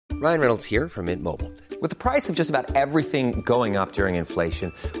Ryan Reynolds here from Mint Mobile. With the price of just about everything going up during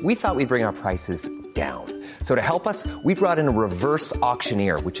inflation, we thought we'd bring our prices down. So to help us, we brought in a reverse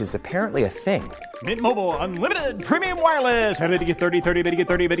auctioneer, which is apparently a thing. Mint Mobile Unlimited Premium Wireless. How to get 30, 30, bit to get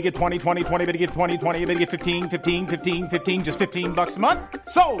 30, bit to get 20, 20, 20, bit to get 20, 20, bit to get 15, 15, 15, 15, just $15 a month?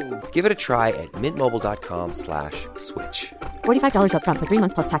 Sold! Give it a try at mintmobile.com/switch. $45 up front for 3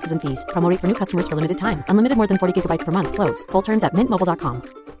 months plus taxes and fees. Promo rate for new customers for limited time. Unlimited more than 40 gigabytes per month. Slows full terms at mintmobile.com.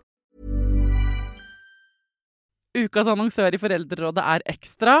 Ukas annonsør I Foreldrerådet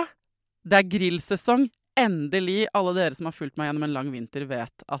Ekstra. Det grillsesong. Endelig, alle dere som har fulgt meg gjennom en lang vinter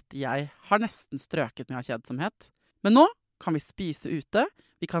vet at jeg har nesten strøket med av kjedsomhet. Men nå kan vi spise ute,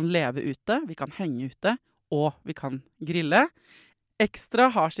 vi kan leve ute, vi kan henge ute, og vi kan grille. Ekstra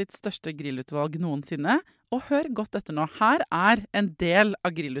har sitt største grillutvalg noensinne, og hør godt etter nå. Her en del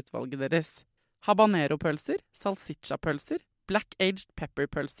av grillutvalget deres. Habanero-pølser, salsiccia-pølser, black-aged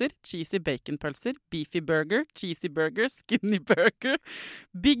pepper-pølser, cheesy bacon-pølser, beefy burger, cheesy burger, skinny burger,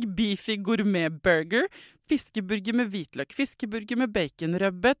 big beefy gourmet-burger, fiskeburger med hvitløk, fiskeburger med bacon,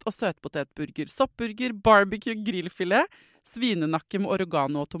 rødbet og søtpotetburger, soppburger, barbecue, grillfilet, svinenakke med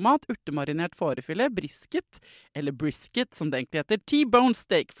oregano og tomat, urtemarinert fårefilet, brisket, eller brisket som det egentlig heter, T-bone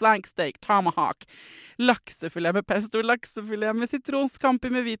steak, flank steak, tomahawk, laksefilet med pesto, laksefilet med sitron, scampi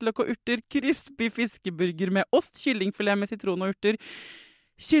med hvitløk og urter, crispy fiskeburger med ost, kyllingfilet med sitron og urter,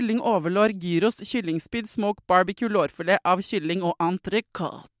 kylling overlår, gyros, kyllingspyd, smoke, barbecue, lårfilet av kylling og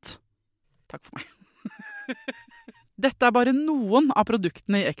entrecôte. Takk for meg. Dette bare noen av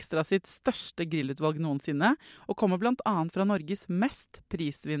produktene I Ekstra sitt største grillutvalg noensinne, og kommer blant annet fra Norges mest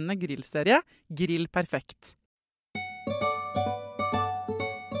prisvinnende grillserie, Grill Perfekt.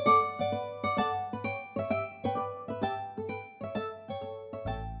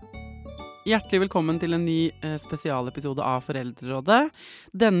 Hjertelig velkommen til en ny spesialepisode av Foreldrerådet.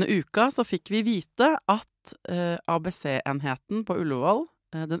 Denne uka så fikk vi vite at ABC-enheten på Ullevål,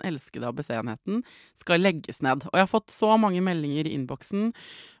 den elskede ABC-enheten, skal legges ned. Og jeg har fått så mange meldinger I innboksen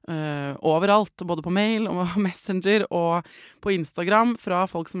overalt, både på mail og Messenger og på Instagram, fra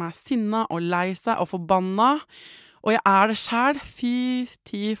folk som sinna og lei seg og forbanna. Og jeg det selv, fy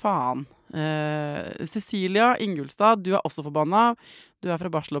faen. Cecilia Ingulstad, du også forbanna. Du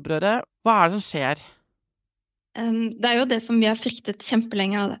fra barselopprøret. Hva det som skjer? Det jo det som vi har fryktet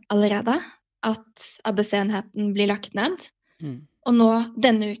kjempelenge allerede, at ABC-enheten blir lagt ned. Og nå,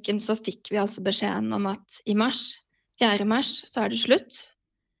 denne uken, så fikk vi altså beskjeden om at I mars, 4. mars, så det slutt.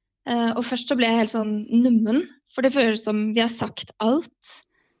 Og først så ble jeg helt sånn nummen, for det føles som vi har sagt alt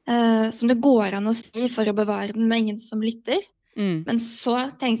som det går an å si for å bevare den med ingen som lytter. Men så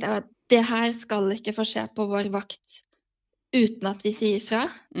tenkte jeg at det her skal ikke få skje på vår vakt uten at vi sier fra.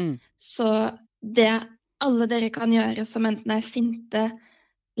 Så det alle dere kan gjøre som enten sinte,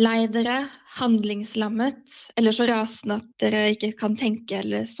 lei dere, handlingslammet, eller så rasende at dere ikke kan tenke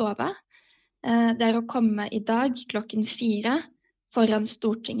eller sove, det å komme I dag klokken 4 foran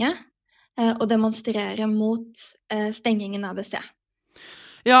Stortinget og demonstrere mot stengingen av ABC.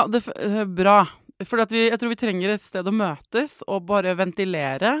 Ja, det bra. For jeg tror vi trenger et sted å møtes og bare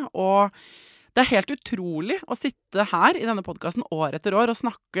ventilere, og det helt utrolig å sitte her I denne podcasten år etter år og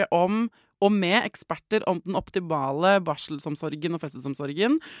snakke om og med eksperter om den optimale barselsomsorgen og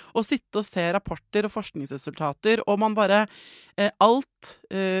fødselsomsorgen, og sitte og se rapporter og forskningsresultater, og man bare,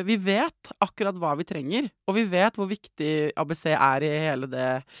 vi vet akkurat hva vi trenger, og vi vet hvor viktig ABC I hele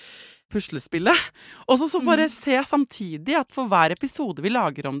det puslespillet. Og så bare se samtidig at for hver episode vi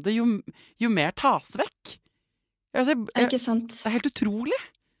lager om det, jo mer tas vekk. Ikke sant? Det helt utrolig.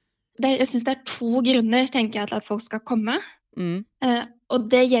 Jeg synes det 2 grunner, tenker jeg, til at folk skal komme. Og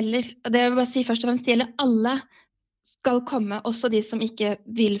det gjelder, det jeg vil bare si først og fremst, det gjelder alle skal komme, også de som ikke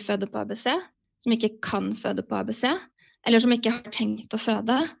vil føde på ABC, som ikke kan føde på ABC, eller som ikke har tenkt å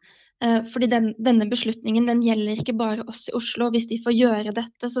føde. Fordi denne beslutningen, den gjelder ikke bare oss I Oslo. Hvis de får gjøre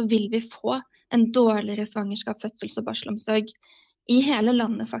dette, så vil vi få en dårligere svangerskap, fødsels- og barselomsorg I hele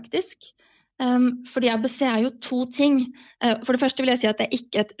landet, faktisk. Fordi ABC jo 2 ting. For det første vil jeg si at det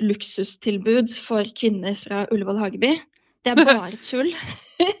ikke et luksustilbud for kvinner fra Ullevål Hageby. Det bare tull.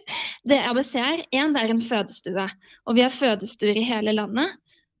 Det ABC 1, det en fødestue. Og vi har fødestuer I hele landet.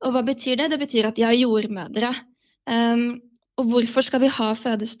 Og hva betyr det? Det betyr at de har jordmødre. Og hvorfor skal vi ha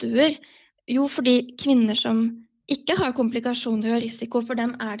fødestuer? Jo, fordi kvinner som ikke har komplikasjoner og risiko, for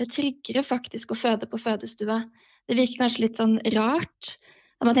dem det tryggere faktisk å føde på fødestue. Det virker kanskje litt sånn rart.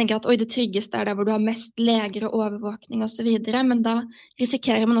 Man tenker at det tryggeste der hvor du har mest leger og overvåkning og så videre, men da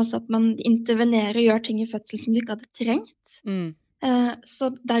risikerer man også at man intervenerer og gjør ting I fødsel som du ikke hadde trengt. Så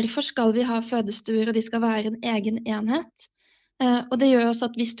derfor skal vi ha fødestuer, og de skal være en egen enhet. Og det gjør også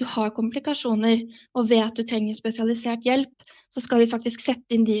at hvis du har komplikasjoner og vet at du trenger spesialisert hjelp, så skal vi faktisk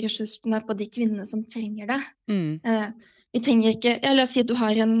sette inn de ressursene på de kvinnene som trenger det. Vi trenger ikke, la oss si at du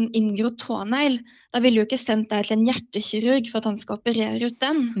har en inngrodd tånegl, da vil du jo ikke sendt deg til en hjertekirurg for at han skal operere ut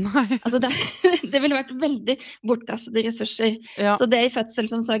den. Altså det ville vært veldig bortkastede ressurser. Ja. Så det i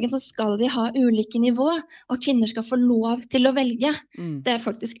fødselsomsorgen så skal vi ha ulike nivå, og kvinner skal få lov til å velge. Det er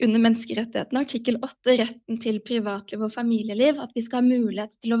faktisk under menneskerettigheten, artikkel 8, retten til privatliv og familieliv, at vi skal ha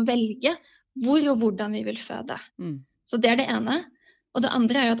mulighet til å velge hvor og hvordan vi vil føde. Så det er det ene. Og det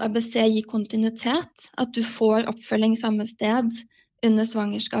andre er jo at ABC gir kontinuitet, at du får oppfølging samme sted under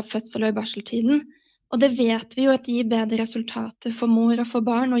svangerskap, fødsel og i barseltiden. Og det vet vi jo at det gir bedre resultater for mor og for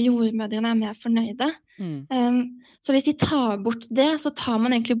barn, og jordmødrene er mer fornøyde. Så hvis de tar bort det, så tar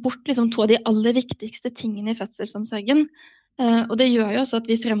man egentlig bort liksom to av de aller viktigste tingene i fødselsomsorgen. Og det gjør jo også at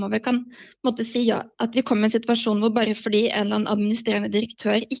vi fremover kan måtte si ja, at vi kommer i en situasjon hvor bare fordi en eller annen administrerende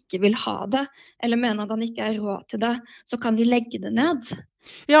direktør ikke vil ha det, eller mener at han ikke er råd til det, så kan de legge det ned.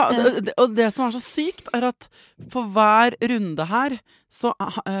 Ja, og det som er så sykt er at for hver runde her, så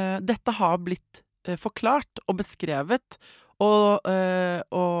dette har blitt forklart og beskrevet,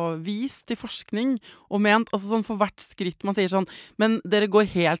 og vist til forskning, og ment, altså sånn for hvert skritt man sier sånn, men dere går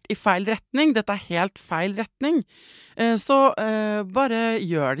helt i feil retning, dette er helt feil retning, så bare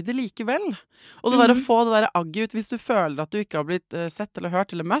gjør de det likevel. Og det der å få det der agget ut hvis du føler at du ikke har blitt sett eller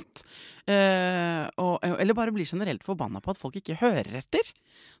hørt eller møtt, eller bare blir generelt forbannet på at folk ikke hører etter.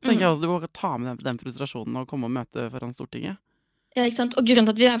 Så tenker jeg også du må ta med den frustrasjonen og komme og møte foran Stortinget. Ja, ikke sant? Og grunnen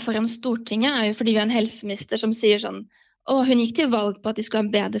til at vi er foran Stortinget er jo fordi vi har en helseminister som sier sånn, og hun gikk til valg på at de skulle ha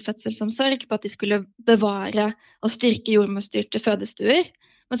en bedre fødselsomsorg, på at de skulle bevare og styrke jordmorstyrte fødestuer.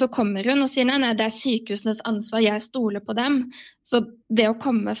 Men så kommer hun og sier, nei, det er sykehusenes ansvar, jeg stoler på dem. Så ved å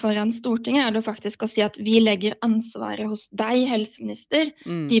komme foran Stortinget er det faktisk å si at vi legger ansvaret hos deg, helseminister,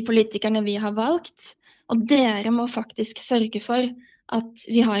 de politikerne vi har valgt, og dere må faktisk sørge for at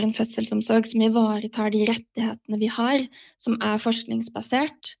vi har en fødselsomsorg som ivaretar de rettighetene vi har, som er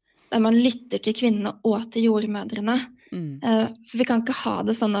forskningsbasert, der man lytter til kvinnene og til jordmødrene. For vi kan ikke ha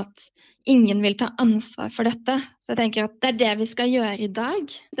det sånn at ingen vil ta ansvar for dette. Så jeg tenker at det er det vi skal gjøre i dag.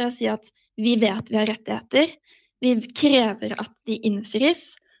 Det er å si at vi vet vi har rettigheter, vi krever at de innfris,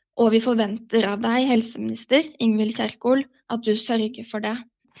 og vi forventer av deg, helseminister Ingvild Kjerkol, at du sørger for det.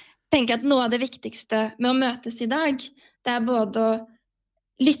 Jeg tenker at noe av det viktigste med å møtes i dag, det er både å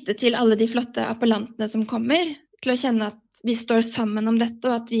lytte til alle de flotte appellantene som kommer, til å kjenne at vi står sammen om dette,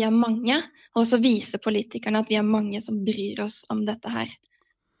 og at vi er mange, og så vise politikerne at vi er mange som bryr oss om dette her.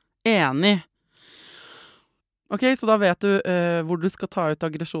 Enig. Ok, så da vet du hvor du skal ta ut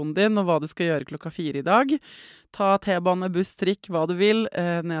aggresjonen din, og hva du skal gjøre 4:00 i dag. Ta T-bane, buss, trikk, hva du vil,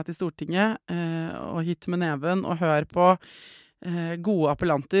 ned til Stortinget, og hytt med neven, og hør på gode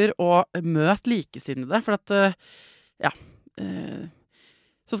appellanter, og møt likesinnede, for at,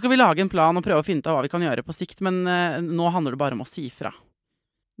 så skal vi lage en plan og prøve å finne ut av hva vi kan gjøre på sikt, men nå handler det bare om å si fra.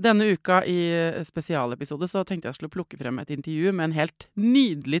 Denne uka i spesialepisode så tenkte jeg skulle plukke frem et intervju med en helt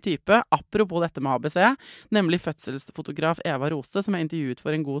nydelig type, apropos dette med ABC, nemlig fødselsfotograf Eva Rose, som jeg intervjuet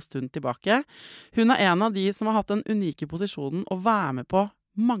for en god stund tilbake. Hun er en av de som har hatt den unike posisjonen å være med på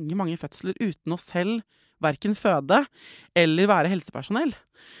mange fødsler uten å selv hverken føde eller være helsepersonell.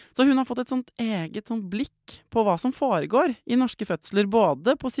 Så hun har fått et sånt eget blikk på hva som foregår i norske fødsler,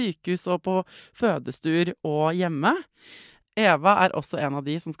 både på sykehus og på fødestuer og hjemme. Eva er også en av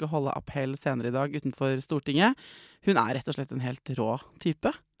de som skal holde appell senere i dag utenfor Stortinget. Hun er rett og slett en helt rå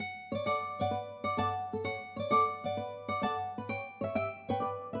type.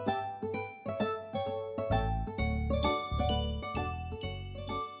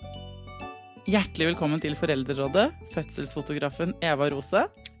 Hjertelig velkommen til Foreldrerådet, fødselsfotografen Eva Rose.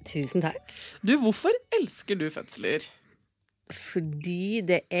 Tusen takk. Du, hvorfor elsker du fødsler? Fordi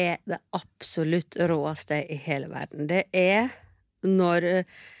det er det absolutt råeste i hele verden. Det er når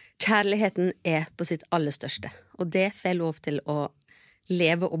kjærligheten er på sitt aller største. Og det får jeg lov til å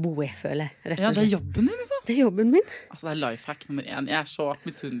leve og bo i, føler jeg, rett og slett. Ja, det er jobben din, liksom. Det er jobben min. Altså, det er lifehack nummer 1. Jeg er så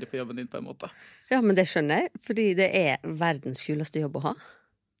misunnelig på jobben din på en måte. Ja, men det skjønner jeg, fordi det er verdens kuleste jobb å ha.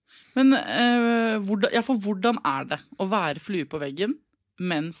 Men hvordan er det å være flue på veggen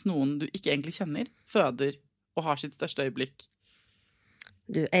mens noen du ikke egentlig kjenner, føder og har sitt største øyeblikk?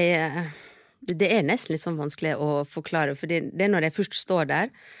 Det er nesten litt sånn vanskelig å forklare, for det er når jeg først står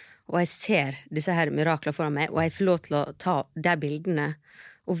der, og jeg ser disse her mirakler foran meg, og jeg får lov til å ta de bildene,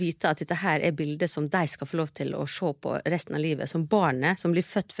 og vite at dette her er bilder som de skal få lov til å se på resten av livet, som barnet som blir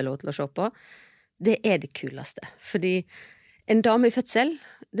født får lov til å se på, det er det kuleste. Fordi En dame i fødsel,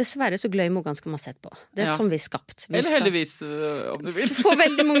 dessverre så glemmer hun ganske masse etterpå. Det sånn vi skapt. Eller heldigvis, om du vil. For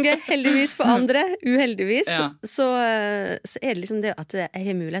veldig mange, heldigvis for andre, uheldigvis. Så det liksom det at jeg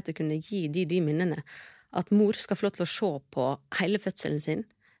har mulighet til å kunne gi de minnene. At mor skal få lov til å se på hele fødselen sin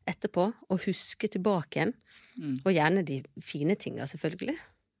etterpå, og huske tilbake igjen. Og gjerne de fine tingene, selvfølgelig.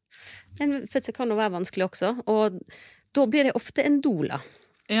 Men fødsel kan jo være vanskelig også, og da blir det ofte en doula.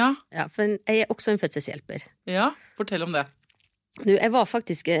 Ja, for jeg også en fødselshjelper. Ja, fortell om det. Jeg var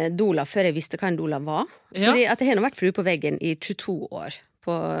faktisk doula før jeg visste hva en doula var. Fordi at jeg har nå vært flue på veggen i 22 år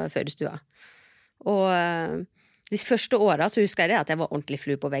på fødestua. Og de første årene så husker jeg det at jeg var ordentlig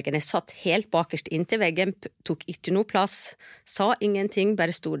flue på veggen. Jeg satt helt bakerst inntil veggen, tok ikke noe plass, sa ingenting,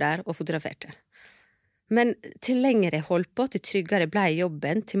 bare sto der og fotograferte. Men til lenger jeg holdt på, til tryggere ble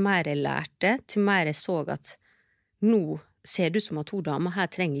jobben, til mer jeg lærte, til mer jeg så at nå ser du som at to damer her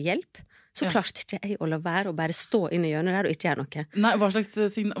trenger hjelp, så klarte ikke jeg å la være å bare stå inn i hjørnet der og ikke gjøre noe. Nei, hva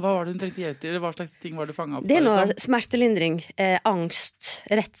var det hun trengte hjelp til, eller hva slags ting var det fanget opp? Det noe smertelindring, angst,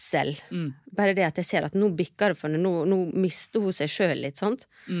 redsel. Bare det at jeg ser at nå bikker det for henne, nå mister hun seg selv litt, sant?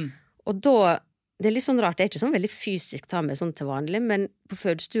 Og da, det litt sånn rart, det ikke sånn veldig fysisk ta med sånn til vanlig, men på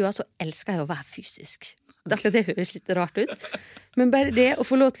fødestua så elsker jeg å være fysisk. Det høres litt rart ut. Men bare det å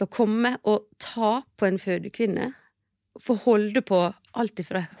få lov til å komme og ta på en fødekvinne, få holde på alt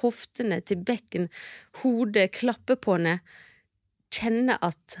fra hoftene til bekken, hodet, klappe på henne, kjenne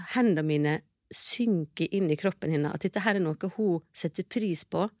at hendene mine synker inn i kroppen henne, at dette her noe hun setter pris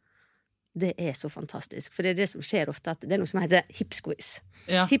på, det så fantastisk. For det som skjer ofte, at det noe som heter hip squeeze.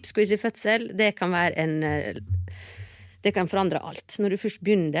 Hip squeeze i fødsel, det kan være det kan forandre alt. Når du først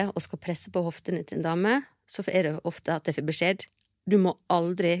begynner og skal presse på hoftene til en dame, så det ofte at jeg får beskjed, du må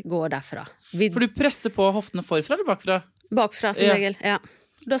aldri gå derfra. For du presser på hoftene forfra eller bakfra? Bakfra, som regel, ja.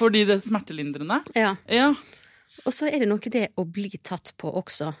 Fordi det smertelindrende? Ja. Og så det noe det å bli tatt på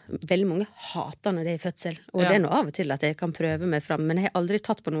også. Veldig mange hater når det i fødsel. Og det noe av og til at jeg kan prøve meg fram, men jeg har aldri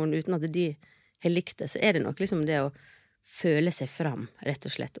tatt på noen uten at de har likt det. Så det nok liksom det å føle seg fram, rett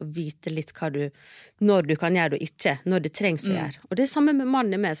og slett, og vite litt når du kan gjøre det og ikke, når det trengs å gjøre. Og det samme med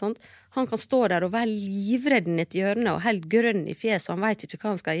mannen med, sant? Han kan stå der og være livredden i et hjørne og helt grønn i fjeset, og han vet ikke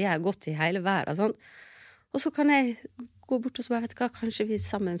hva han skal gjøre godt i hele verden, sant? Og så kan jeg gå bort og så bare, vet du hva, kanskje vi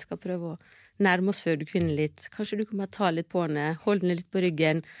sammen skal prøve å nærme oss fødekvinnen litt, kanskje du kan bare ta litt på henne, holde henne litt på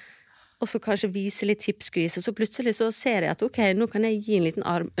ryggen, og så kanskje vise litt hip-squeeze, og så plutselig så ser jeg at ok, nå kan jeg gi en liten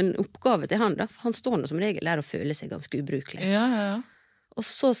en oppgave til han da, for han står nå som regel der og føler seg ganske ubrukelig. Og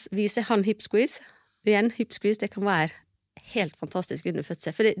så viser han hip-squeeze. Igjen, hip-squeeze, det kan være helt fantastisk under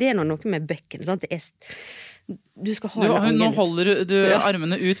fødsel, for det noe med bekken, sant? Du skal ha nå holder du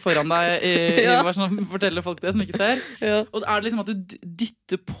armene ut foran deg bare sånn å fortelle folk det som ikke ser. Og det liksom at du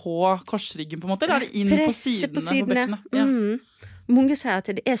dytter på korsryggen på en måte, eller det inn på sidene på bekkenet? Mange sier at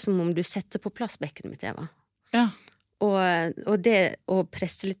det som om du setter på plass bekkenet mitt, Eva. Og det å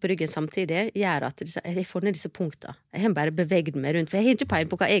presse litt på ryggen samtidig gjør at jeg får ned disse punktene. Jeg har bare beveget meg rundt, for jeg har ikke peil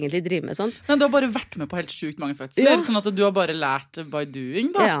på hva jeg egentlig driver med. Sånn. Nei, du har bare vært med på helt sykt mange fødsler, sånn at du har bare lært by doing,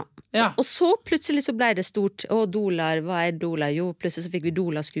 da. Og så plutselig så ble det stort, dolar, hva dolar? Jo, plutselig så fikk vi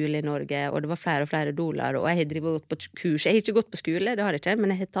dolarskole i Norge, og det var flere og flere dolar, og jeg har drivet på kurs. Jeg har ikke gått på skole, det har jeg ikke,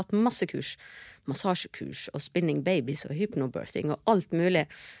 men jeg har tatt masse kurs. Massasjekurs og spinning babies og hypnobirthing og alt mulig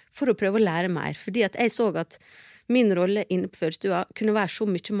for å prøve å lære mer, fordi at jeg så at min rolle inne på fødestua kunne være så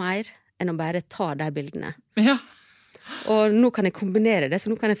mye mer enn å bare ta de bildene. Og nå kan jeg kombinere det,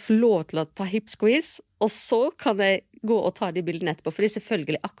 så nå kan jeg få lov til å ta hip squeeze, og så kan jeg gå og ta de bildene etterpå, fordi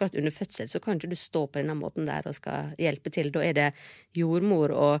selvfølgelig akkurat under fødsel så kan ikke du stå på denne måten der og skal hjelpe til. Da det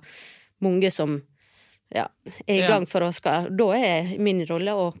jordmor og mange som i gang for å da min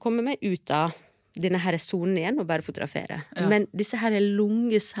rolle å komme meg ut av denne her zonen igjen og bare fotografere. Men disse her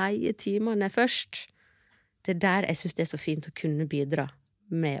lange, seige timene først, det der jeg synes det så fint å kunne bidra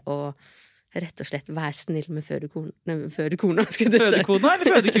med å rett og slett være snill med fødekona, skal du si. Fødekona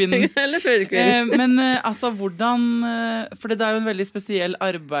eller fødekvinnen? Eller fødekvinnen. Men altså, hvordan, for det jo en veldig spesiell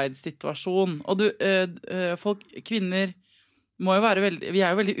arbeidssituasjon, og kvinner må jo være vi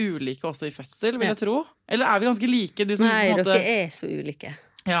jo veldig ulike også i fødsel, vil jeg tro. Eller vi ganske like? Nei, dere så ulike.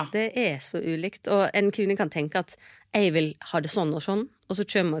 Det så ulikt, og en kvinne kan tenke at jeg vil ha det sånn og sånn, og så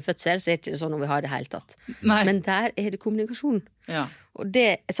kommer jeg i fødsel, så det ikke sånn om vi har det helt tatt. Men der det kommunikasjon. Og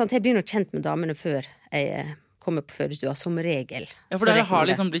sant, jeg blir nok kjent med damene før jeg kommer på fødestua, som regel. For dere har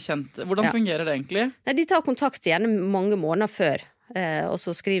liksom blitt kjent. Hvordan fungerer det egentlig? Nei, de tar kontakt igjen mange måneder før, og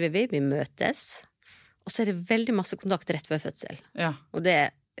så skriver vi møtes, og så det veldig masse kontakt rett før fødsel. Og det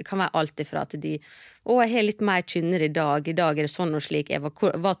Det kan være alt ifra at jeg har litt mer kynner i dag er det sånn og slik, Eva,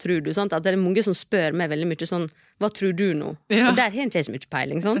 hva tror du? Sant? At det er mange som spør meg veldig mye sånn, hva tror du nå? Og der har jeg ikke så mye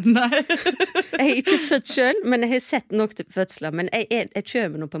peiling, sant? Nei. Jeg har ikke født selv, men jeg har sett nok til fødsler, men jeg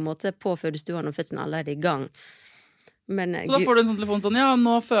kommer nå på en måte på fødestuen og fødselen allerede i gang. Men, så da får du en sånn telefon sånn, ja,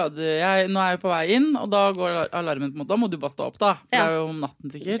 nå føder jeg, nå er jeg på vei inn, og da går alarmen på en måte, da må du bare stå opp da, for det er jo om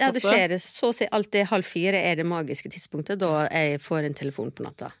natten sikkert. Ja, det skjer, så å si alltid 3:30 er det magiske tidspunktet, da jeg får en telefon på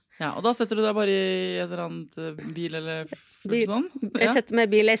natta. Ja, og da setter du deg bare i et eller annet bil eller sånn? Jeg setter meg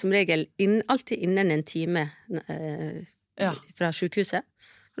i bil, jeg som regel alltid innen en time fra sykehuset.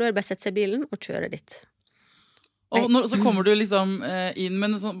 Da er det bare å sette seg i bilen og kjøre dit. Og så kommer du liksom inn,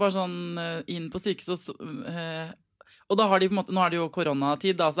 men bare sånn inn på sykehuset, og da har de på en måte, nå er det jo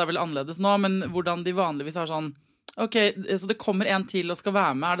koronatid da, så det er vel annerledes nå, men hvordan de vanligvis har sånn, ok, så det kommer en til og skal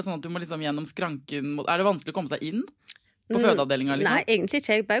være med, er det sånn at du må liksom gjennom skranken, er det vanskelig å komme seg inn på fødeavdelingen liksom? Nei, egentlig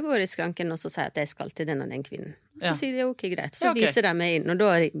ikke, jeg bare går i skranken og så sier at jeg skal til den kvinnen. Så sier de ok, greit, så viser de meg inn, og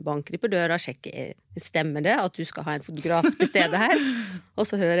da banker de på døra og sjekker, stemmer det at du skal ha en fotograf til stedet her?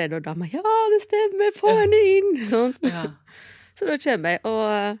 Og så hører jeg da dama, ja, det stemmer, få henne inn, sånn. Så da kommer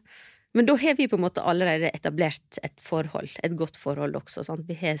jeg, men da har vi på en måte allerede etablert et godt forhold også, sant?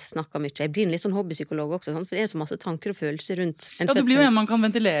 Vi har snakket mye. Jeg blir en litt sånn hobbypsykolog også, sant? For det er så masse tanker og følelser rundt en fødsel. Ja, du blir jo en man kan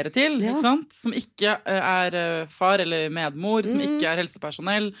ventilere til, ikke sant? Som ikke er far eller medmor, som ikke er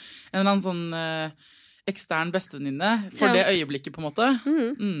helsepersonell, en eller annen sånn ekstern bestevenninne for det øyeblikket på en måte.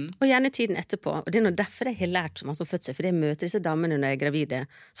 Og gjerne tiden etterpå. Og det er noe derfor jeg har lært så masse om fødsel, for jeg møter disse damene når jeg er gravide,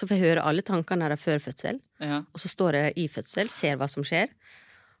 så får jeg høre alle tankene der før fødsel, og så står jeg i fødsel, ser hva som skjer.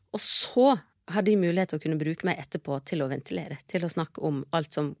 Og så hadde de mulighet til å kunne bruke meg etterpå til å ventilere, til å snakke om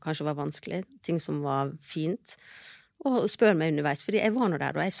alt som kanskje var vanskelig, ting som var fint, og spørre meg underveis, fordi jeg var nå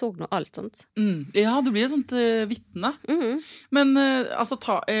der, og jeg så nå alt, sånt. Ja, du blir et sånt vittne. Men, altså,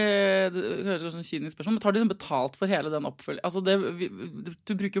 det høres ut som en kynisk spørsmål, men tar de betalt for hele den oppfølgingen? Altså,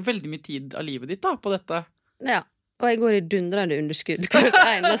 du bruker jo veldig mye tid av livet ditt da, på dette. Ja, og jeg går i dundrende underskudd hvert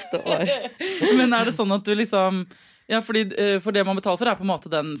eneste år. Men er det sånn at du liksom... Ja, for det man betaler for er på en måte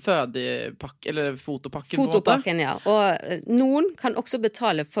den fødepakken, eller fotopakken. Fotopakken, ja. Og noen kan også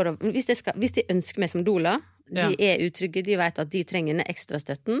betale for hvis de ønsker meg som doula, de er utrygge, de vet at de trenger den ekstra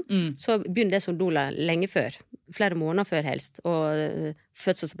støtten, så begynner det som doula lenge før, flere måneder før helst, og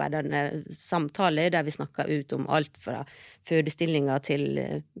fødselsarbeiderne samtaler der vi snakker ut om alt fra fødestillinger til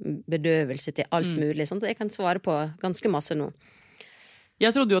bedøvelse til alt mulig, sånn at jeg kan svare på ganske masse nå.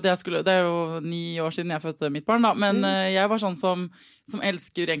 Jeg trodde jo at jeg skulle, det er jo 9 år siden jeg fødte mitt barn da, men jeg var sånn som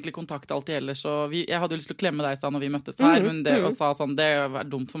elsker egentlig kontakt alltid ellers, og jeg hadde jo lyst til å klemme deg i stedet når vi møttes her, men og sa sånn, det er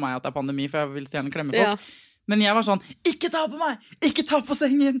dumt for meg at det er pandemi, for jeg vil så gjerne klemme folk. Men jeg var sånn, ikke ta på meg, ikke ta på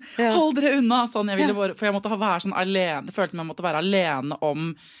sengen, hold dere unna, sånn, jeg ville bare, for jeg måtte være sånn alene, det føltes som jeg måtte være alene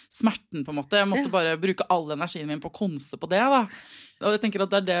om smerten på en måte, jeg måtte bare bruke all energien min på å konse på det da. Og jeg tenker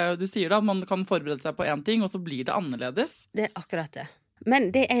at det er det du sier da, at man kan forberede seg på en ting, og så blir det annerledes. Det er akkurat det.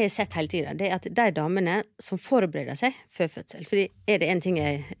 Men det jeg har sett hele tiden, det er at de damene som forbereder seg før fødsel, fordi er det en ting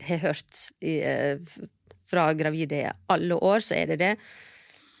jeg har hørt fra gravide i alle år, så er det det.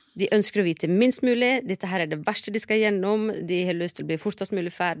 De ønsker å vite minst mulig, dette her er det verste de skal gjennom, de har lyst til å bli fortest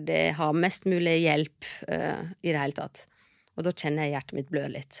mulig ferdig, ha mest mulig hjelp i det hele tatt. Og da kjenner jeg hjertet mitt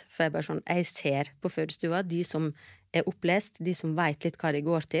blør litt, for jeg bare sånn, jeg ser på fødestua, de som er opplest, de som vet litt hva de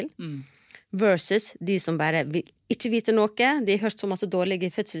går til, versus de som bare vil ikke vite noe, de har hørt så masse dårlige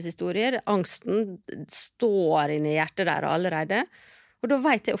fødselshistorier, angsten står inne i hjertet der allerede, og da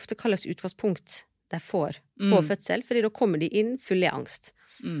vet jeg ofte hva slags utgangspunkt de får på fødsel, fordi da kommer de inn fulle i angst.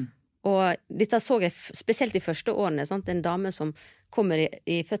 Og dette så jeg spesielt de første årene, sant? En dame som kommer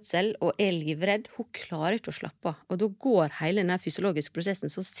i fødsel og er livredd, hun klarer ikke å slappe av, og da går hele denne fysiologiske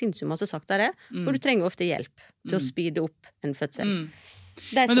prosessen så sinnssykt masse saktere, og du trenger ofte hjelp til å speede opp en fødsel.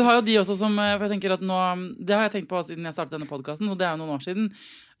 Men du har jo de også som, for jeg tenker at nå, det har jeg tenkt på siden jeg startet denne podcasten, og det er jo noen år siden,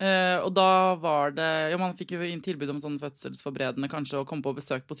 og da var det, ja, man fikk jo inn tilbud om sånn fødselsforberedende kanskje, å komme på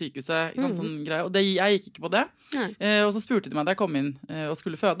besøk på sykehuset, sånn greie, og jeg gikk ikke på det, og så spurte de meg da jeg kom inn og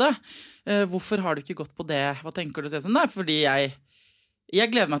skulle føde, hvorfor har du ikke gått på det, hva tenker du til sånn? Nei, fordi jeg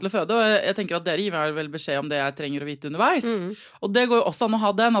gleder meg til å føde, og jeg tenker at dere gir meg vel beskjed om det jeg trenger å vite underveis. Og det går jo også an å ha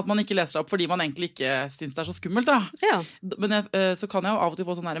den, at man ikke leser seg opp fordi man egentlig ikke synes det er så skummelt da. Men så kan jeg jo av og til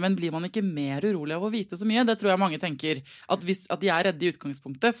få sånn her, men blir man ikke mer urolig av å vite så mye? Det tror jeg mange tenker, at hvis at de er redde i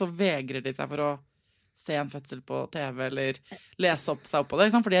utgangspunktet, så vegrer de seg for å se en fødsel på TV, eller lese seg opp på det,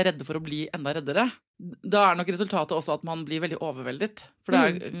 ikke sant? For de er redde for å bli enda reddere. Da er nok resultatet også at man blir veldig overveldet, for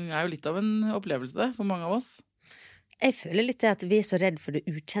det er jo litt av en opplevelse for mange av oss. Jeg føler litt at vi så redd for det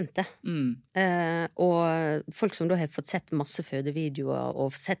ukjente. Og folk som da har fått sett masse fødevideoer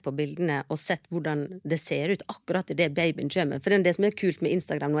og sett på bildene og sett hvordan det ser ut akkurat i det babyen kommer. For det som kult med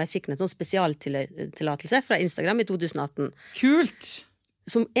Instagram nå, jeg fikk en sånn spesialtillatelse fra Instagram i 2018. Kult!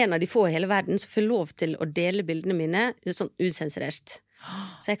 Som en av de få i hele verden, så får jeg lov til å dele bildene mine sånn usensurert.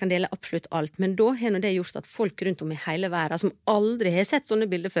 Så jeg kan dele absolutt alt. Men da har det gjort at folk rundt om i hele verden, som aldri har sett sånne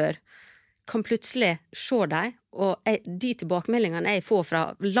bilder før, kan plutselig se deg, og de tilbakemeldingene jeg får fra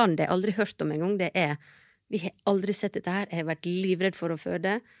land jeg aldri hørt om en gang, det vi har aldri sett dette her, jeg har vært livredd for å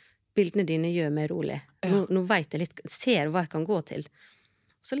føde, bildene dine gjør meg rolig. Nå vet jeg litt, ser hva jeg kan gå til.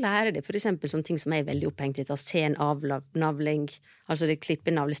 Så lærer det for eksempel sånne ting som jeg er veldig opphengt i, å se en avnavling, altså det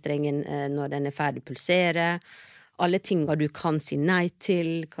klipper navlestrengen når den er ferdig pulsere, alle tingene du kan si nei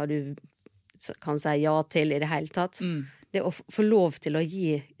til, hva du kan si ja til i det hele tatt. Det å få lov til å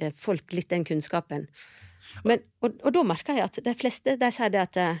gi folk litt den kunnskapen. Men, og da merker jeg at de fleste, de sier det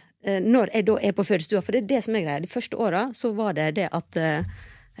at når jeg da er på fødestua, for det det som greia, de første årene så var det at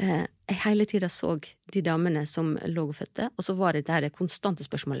jeg hele tiden så de damene som lå og fødte, og så var det konstante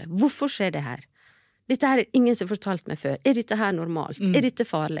spørsmålet, hvorfor skjer det her? Dette her ingen som har fortalt meg før. Dette her normalt? Dette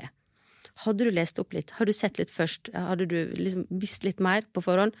farlig? Hadde du lest opp litt? Hadde du sett litt først? Hadde du liksom visst litt mer på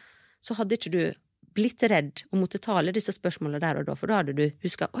forhånd? Så hadde ikke du blitt redd og måtte ta alle disse spørsmålene der og da, for da hadde du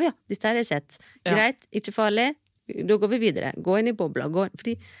husket, åja, dette har jeg sett. Greit, ikke farlig, da går vi videre. Gå inn i bobla.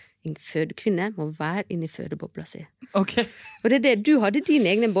 Fordi en fødekvinne må være inn i fødebobla si. Okay. Og det det, du hadde din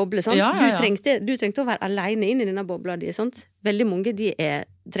egen boble, sant? Ja. Du trengte å være alene inn i denne bobla di, sant? Veldig mange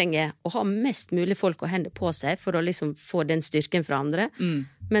trenger å ha mest mulig folk og hender på seg for å liksom få den styrken fra andre,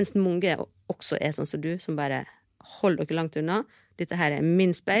 mens mange også sånn som du, som bare hold dere langt unna. Dette her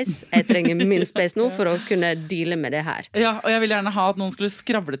min space. Jeg trenger min space nå for å kunne deale med det her. Ja, og jeg vil gjerne ha at noen skulle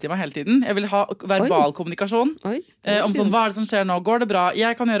skravle til meg hele tiden. Jeg vil ha verbal kommunikasjon. Om sånn, hva det som skjer nå? Går det bra?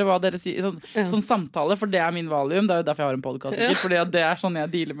 Jeg kan gjøre hva dere sier. Sånn samtale, for det min valium. Det jo derfor jeg har en podcast. Fordi det sånn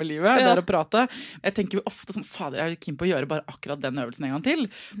jeg dealer med livet. Det å prate. Jeg tenker jo ofte sånn, fader, jeg keen på å gjøre bare akkurat den øvelsen en gang til.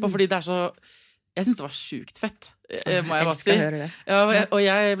 Bare fordi det så... Jeg synes det var sjukt fett, må jeg bare si. Og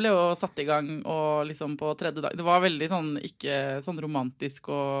jeg ble jo satt i gang og liksom på tredje dag. Det var veldig sånn, ikke sånn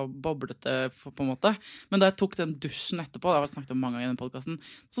romantisk og boblete på en måte. Men da jeg tok den dusjen etterpå, det har jeg snakket om mange ganger i den podcasten,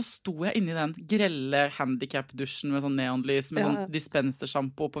 så sto jeg inne i den grelle handicap-dusjen med sånn neonlys, med sånn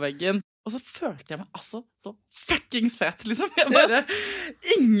dispenser-shampoo på veggen. Og så følte jeg meg altså så fuckings fet, liksom. Jeg bare,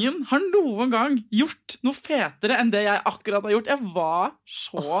 ingen har noen gang gjort noe fetere enn det jeg akkurat har gjort. Jeg var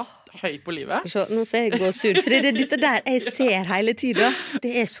så høy på livet. Så, nå får jeg gå sur, for det dette der jeg ser hele tiden.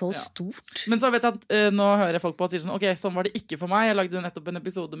 Det så stort. Men så vet jeg at nå hører jeg folk på og sier sånn, ok, sånn var det ikke for meg. Jeg lagde nettopp en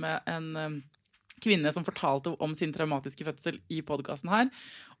episode med en kvinne som fortalte om sin traumatiske fødsel i podcasten her.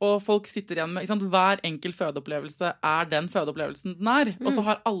 Og folk sitter igjen med, ikke sant, hver enkel fødeopplevelse den fødeopplevelsen den Og så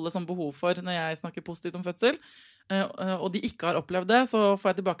har alle sånn behov for, når jeg snakker positivt om fødsel, og de ikke har opplevd det, så får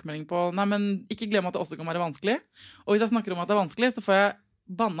jeg tilbakemelding på, nei, men ikke glem at det også kan være vanskelig. Og hvis jeg snakker om at det vanskelig, så får jeg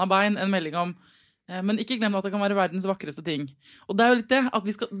banna bein en melding om, men ikke glem at det kan være verdens vakreste ting. Og det jo litt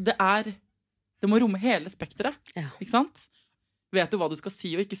det, at det må romme hele spektret, ikke sant? Vet du hva du skal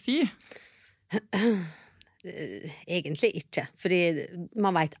si og ikke si? Egentlig ikke, fordi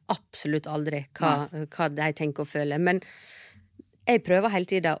man vet absolutt aldri hva de tenker og føler, men jeg prøver hele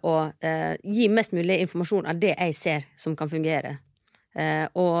tiden å gi mest mulig informasjon av det jeg ser som kan fungere,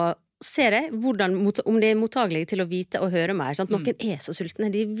 og ser jeg om det mottagelig til å vite og høre mer, sant? Noen så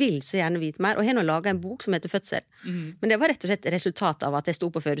sultne, de vil så gjerne vite mer, og jeg har nå laget en bok som heter Fødsel, men det var rett og slett resultat av at jeg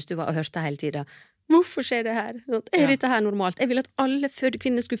stod på fødestua og hørte hele tiden, hvorfor skjer det her? Dette her normalt? Jeg vil at alle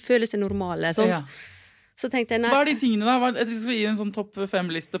fødekvinner skulle føle seg normale, sant? Så tenkte jeg, nei. Hva de tingene da? Jeg skulle gi en sånn topp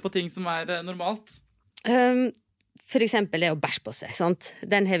 5-liste på ting som normalt. For eksempel det å bæsje på seg, sant?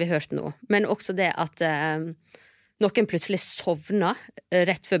 Den har vi hørt nå, men også det at noen plutselig sovner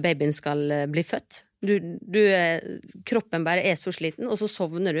rett før babyen skal bli født. Kroppen bare så sliten, og så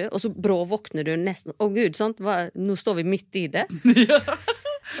sovner du, og så bråvåkner du nesten. Å Gud, sant? Nå står vi midt i det.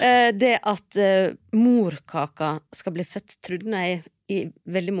 Det at morkaka skal bli født, trodde jeg i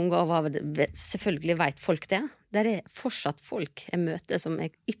veldig mange av det, selvfølgelig vet folk det. Det fortsatt folk jeg møter som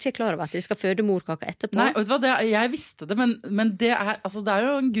jeg ikke klar over at de skal føde morkaka etterpå. Nei, vet du hva, jeg visste det, men det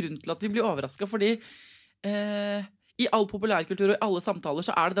jo en grunn til at vi blir overrasket, fordi i all populærkultur og i alle samtaler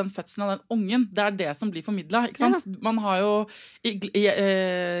så det den fødselen av den ungen, det det som blir formidlet, ikke sant? Man har jo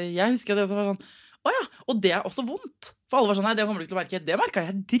jeg husker at det var sånn, åja, og det også vondt, for alle var sånn, nei, det kommer du ikke til å merke, det merket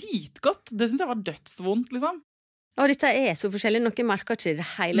jeg dritgodt, det synes jeg var dødsvondt, liksom. Og dette så forskjellig, noen merker ikke det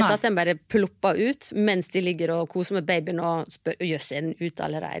hele tatt, den bare plopper ut mens de ligger og koser med babyen og gjør seg den ut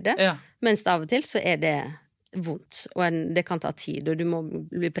allerede, mens av og til så det vondt, og det kan ta tid, og du må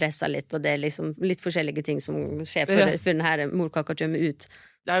bli presset litt, og det liksom litt forskjellige ting som skjer før den her morkaka kommer ut.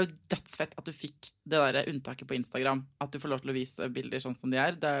 Det jo dødsfett at du fikk det der unntaket på Instagram, at du får lov til å vise bilder sånn som de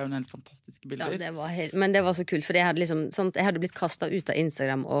det jo en helt fantastisk bilder. Ja, men det var så kult, for jeg hadde, liksom, sånn, jeg hadde blitt kastet ut av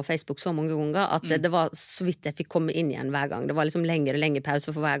Instagram og Facebook så mange ganger, at det var så vidt jeg fikk komme inn igjen hver gang. Det var liksom lengre pause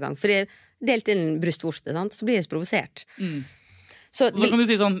for hver gang, for jeg delte inn brystvorte, sant? Så blir jeg provosert. Så kan du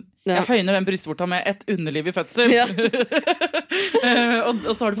si sånn, jeg høyner den brystvorta med et underliv i fødsel. Ja. og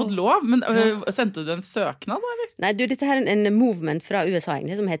så har du fått lov, men sendte du en søknad, eller? Nei, dette her en movement fra USA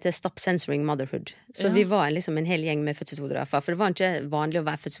egentlig, som heter Stop Censoring Motherhood. Så vi var liksom en hel gjeng med fødselsfotografer, for det var ikke vanlig å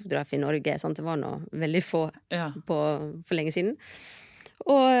være fødselsfotograf i Norge, sant? Det var noe veldig få for lenge siden.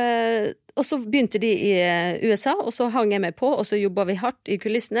 Og så begynte de i USA, og så hang jeg med på, og så jobbet vi hardt i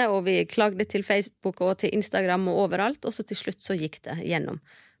kulissene, og vi klagde til Facebook og til Instagram og overalt, og så til slutt så gikk det gjennom.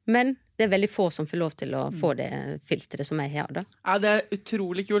 Men det veldig få som får lov til å få det filteret som jeg har da. Ja, det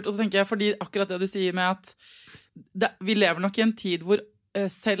utrolig kult, og så tenker jeg, fordi akkurat det du sier med at vi lever nok i en tid hvor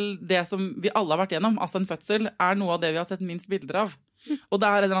selv det som vi alle har vært gjennom, altså en fødsel, noe av det vi har sett minst bilder av. Og det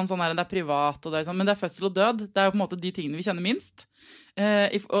en eller annen sånn her, det privat, og det sånn, men det fødsel og død, det jo på en måte de tingene vi kjenner minst,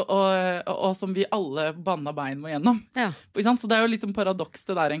 og som vi alle banna bein må gjennom. Ja. Så det jo litt en paradoks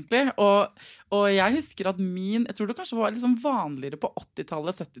det der egentlig, og jeg husker at jeg tror det kanskje var liksom vanligere på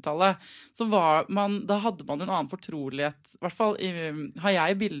 80-tallet, 70-tallet, så da hadde man en annen fortrolighet, I hvert fall har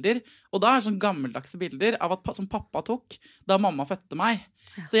jeg bilder, og da sånn gammeldagse bilder av som pappa tok da mamma fødte meg.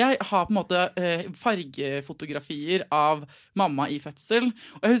 Ja. Så jeg har på en måte fargefotografier av mamma i fødsel,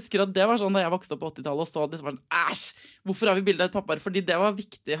 og jeg husker at det var sånn da jeg vokste opp på 80-tallet og så det, så var det æsj, hvorfor har vi bilder av et pappa? Fordi det var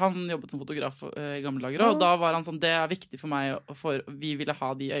viktig, han jobbet som fotograf i gamle dager, og da var han sånn, det viktig for meg, for vi ville ha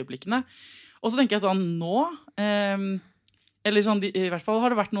de øyeblikkene. Og så tenker jeg sånn, nå, eller sånn, i hvert fall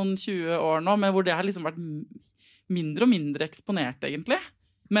har det vært noen 20 år nå, men hvor det har liksom vært mindre og mindre eksponert egentlig.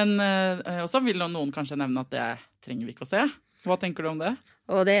 Men også vil noen kanskje nevne at det trenger vi ikke å se. Hva tenker du om det?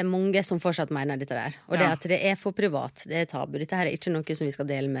 Og det mange som fortsatt mener dette der. Og det at det for privat, det tabu. Dette her ikke noe som vi skal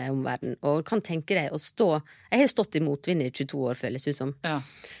dele med omverdenen. Og kan tenke deg å stå... Jeg har stått i motvind i 22 år, føles ut som. Ja.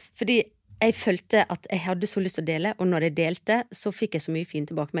 Fordi jeg følte at jeg hadde så lyst til å dele, og når jeg delte, så fikk jeg så mye fine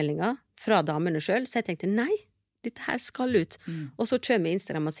tilbakemeldinger fra damene selv, så jeg tenkte, nei, dette her skal ut. Og så kommer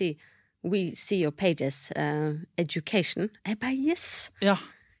Instagram og sier, we see your pages education. Jeg bare, yes! Ja.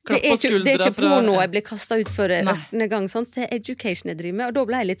 Det ikke porno jeg blir kastet ut for 8. gang, sant? Det education jeg driver med, og da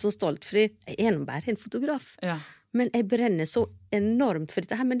ble jeg litt sånn stolt, fordi jeg nå bare en fotograf. Ja. Men jeg brenner så enormt for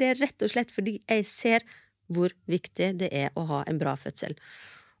dette her, men det rett og slett fordi jeg ser hvor viktig det å ha en bra fødsel.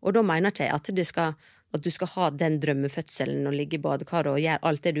 Og da mener jeg at du skal ha den drømmefødselen og ligge i badekaret og gjøre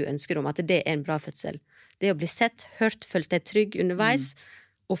alt det du ønsker om, at det en bra fødsel. Det å bli sett, hørt, følt deg trygg underveis,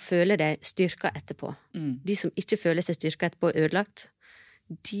 og føle deg styrket etterpå. De som ikke føler seg styrket etterpå ødelagt,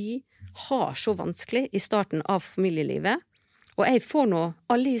 de har så vanskelig i starten av familielivet, og jeg får nå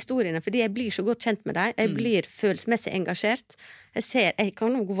alle historiene, fordi jeg blir så godt kjent med deg, jeg blir følelsesmessig engasjert, jeg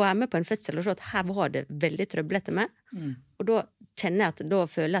kan nå være med på en fødsel og se at her var det veldig trøblete med, og da kjenner jeg at da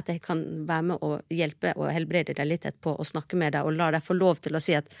føler jeg at jeg kan være med og hjelpe og helbrede deg litt etterpå, og snakke med deg, og la deg få lov til å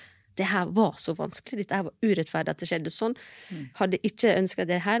si at det her var så vanskelig, dette her var urettferdig at det skjedde sånn, hadde ikke ønsket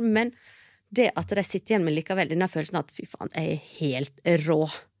det her, men det at jeg sitter igjen med likevel denne følelsen at fy faen, jeg helt rå.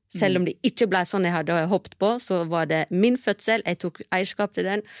 Selv om det ikke ble sånn jeg hadde hoppet på, så var det min fødsel, jeg tok eierskap til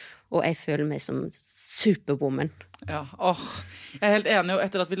den, og jeg føler meg som superwoman. Ja, jeg helt enig, og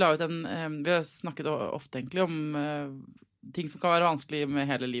etter at vi la ut vi har snakket ofte egentlig om ting som kan være vanskelig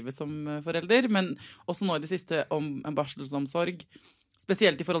med hele livet som forelder, men også nå i det siste om en barselsomsorg,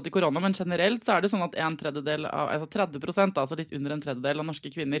 spesielt i forhold til korona, men generelt så det sånn at 30%, altså litt under 1/3 av norske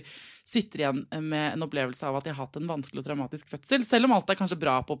kvinner, sitter igjen med en opplevelse av at de har hatt en vanskelig og traumatisk fødsel, selv om alt kanskje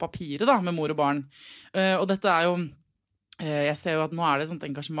bra på papiret da, med mor og barn. Og dette jo, jeg ser jo at nå det et sånt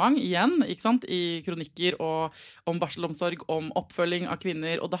engasjement igjen, ikke sant, i kronikker og om barselomsorg, om oppfølging av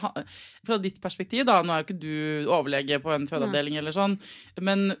kvinner, og fra ditt perspektiv da, nå jo ikke du overlege på en fødeavdeling eller sånn,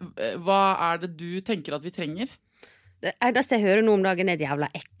 men hva det du tenker at vi trenger? Det eneste jeg hører nå om dagen et jævla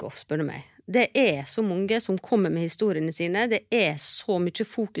ekko, spør du meg. Det så mange som kommer med historiene sine, det så mye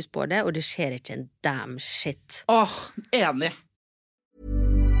fokus på det, og det skjer ikke en damn shit. Enig.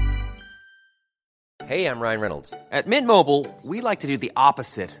 Hey, I'm Ryan Reynolds. At Mint Mobile, we like to do the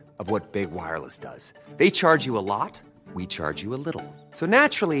opposite of what Big Wireless does. They charge you a lot, we charge you a little. So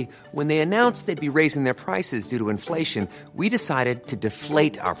naturally, when they announced they'd be raising their prices due to inflation, we decided to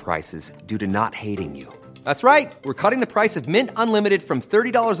deflate our prices due to not hating you. That's right. We're cutting the price of Mint Unlimited from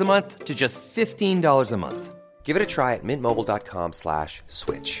 $30 a month to just $15 a month. Give it a try at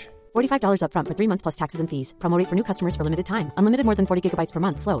mintmobile.com/switch. $45 up front for 3 months plus taxes and fees. Promo rate for new customers for limited time. Unlimited more than 40 gigabytes per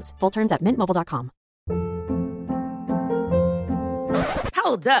month. Slows full terms at mintmobile.com.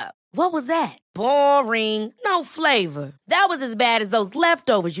 Hold up. What was that? Boring. No flavor. That was as bad as those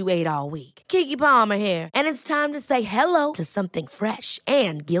leftovers you ate all week. Keke Palmer here, and it's time to say hello to something fresh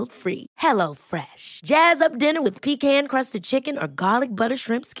and guilt-free. Hello Fresh. Jazz up dinner with pecan-crusted chicken or garlic butter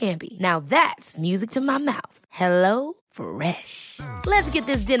shrimp scampi. Now that's music to my mouth. Hello Fresh. Let's get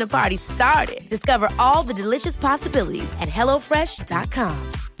this dinner party started. Discover all the delicious possibilities at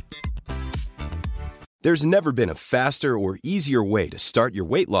hellofresh.com. There's never been a faster or easier way to start your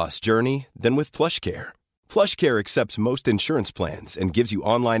weight loss journey than with PlushCare. PlushCare accepts most insurance plans and gives you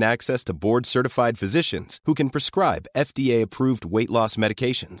online access to board-certified physicians who can prescribe FDA-approved weight loss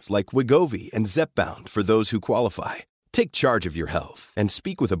medications like Wegovy and Zepbound for those who qualify. Take charge of your health and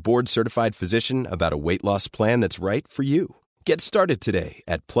speak with a board-certified physician about a weight loss plan that's right for you. Get started today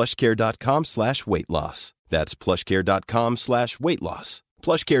at plushcare.com/weightloss. That's plushcare.com/weightloss.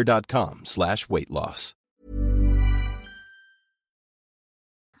 plushcare.com/weightloss.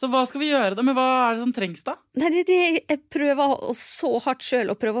 Så hva skal vi gjøre da? Men hva det som trengs da? Nei, det jeg prøver så hardt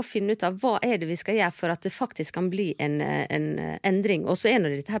selv å prøve å finne ut av hva det vi skal gjøre for at det faktisk kan bli en endring. Og så når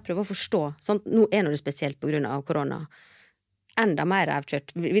dette her prøver å forstå, sant? Nå det spesielt på grunn av korona. Enda mer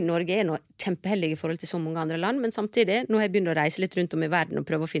avkjørt. Norge nå kjempeheldige i forhold til så mange andre land, men samtidig, nå har jeg begynt å reise litt rundt om i verden og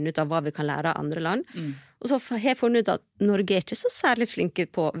prøve å finne ut av hva vi kan lære av andre land. Og så har jeg funnet ut at Norge ikke så særlig flinke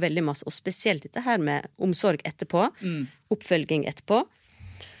på veldig masse, og spesielt dette her med omsorg etterpå, oppfølging etterpå.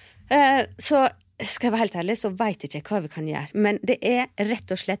 Så skal jeg være helt ærlig, så vet jeg ikke hva vi kan gjøre. Men det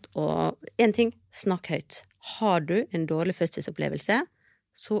rett og slett en ting, snakk høyt. Har du en dårlig fødselsopplevelse,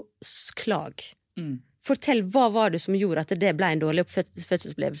 så klag. Fortell hva var det som gjorde at det ble en dårlig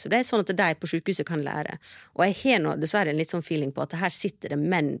fødselsopplevelse. Det sånn at de på sykehuset kan lære. Og jeg har nå dessverre en litt sånn feeling på at her sitter det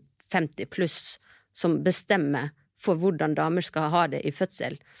menn 50 pluss som bestemmer for hvordan damer skal ha det i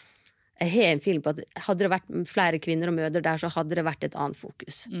fødsel. Jeg har en feeling på at hadde det vært flere kvinner og mødre der, så hadde det vært et annet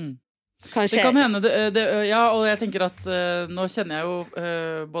fokus. Kanskje. Det kan hende, ja, og jeg tenker at nå kjenner jeg jo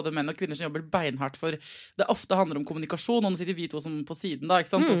både menn og kvinner som jobber beinhardt for det ofte handler om kommunikasjon, og nå sitter vi to som på siden da,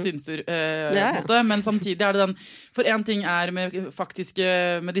 ikke sant, og synser men samtidig det den, for en ting med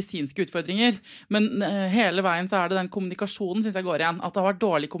faktiske medisinske utfordringer, men hele veien så det den kommunikasjonen synes jeg går igjen, at det har vært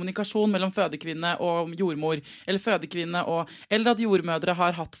dårlig kommunikasjon mellom fødekvinne og jordmor, eller fødekvinne eller at jordmødre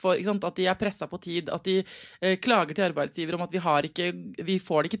har hatt for, ikke sant, at de presset på tid, at de klager til arbeidsgiver om at vi får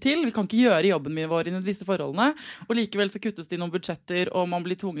det ikke til, vi kan ikke gjøre jobben min vår i disse forholdene, og likevel så kuttes det i noen budsjetter, og man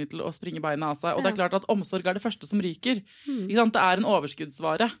blir tvunget til å springe beina av seg, og det klart at omsorg det første som ryker. Ikke sant? Det en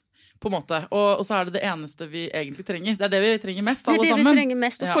overskuddsvare, på en måte, og så det eneste vi egentlig trenger. Det det vi trenger mest, alle sammen. Det vi trenger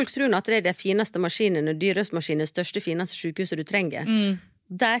mest, og folk tror at det de fineste maskinene, dyrehusmaskinene, største, fineste sykehuset du trenger.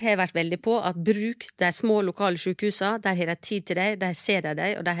 Der har jeg vært veldig på at bruk de små lokale sykehusene, der har de tid til deg, der ser de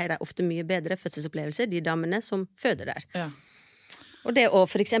deg, og der har de ofte mye bedre fødselsopplevelse, de damene som føder der. Ja. Og det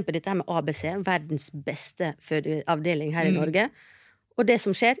for eksempel dette her med ABC, verdens beste fødeavdeling her i Norge. Og det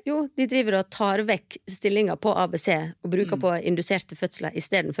som skjer, jo, de driver og tar vekk stillinger på ABC og bruker på induserte fødsler i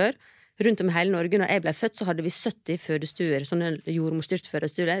stedet for. Rundt om i hele Norge, når jeg ble født, så hadde vi 70 fødestuer, sånne jordmorstyrte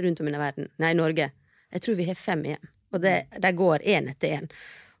fødestuer rundt om i verden. Nei, i Norge. Jeg tror vi har 5 igjen. Og det går 1 etter 1.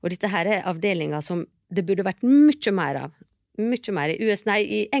 Og dette her avdelinger som det burde vært mye mer av. Mye mer.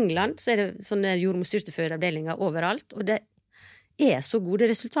 I England så det sånne jordmorstyrte fødeavdelinger overalt, og det så gode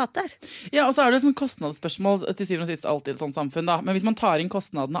resultater. Ja, og så det et sånn kostnadsspørsmål til syvende og sist alltid i et sånt samfunn da. Men hvis man tar inn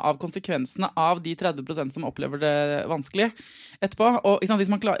kostnadene av konsekvensene av de 30% som opplever det vanskelig etterpå, og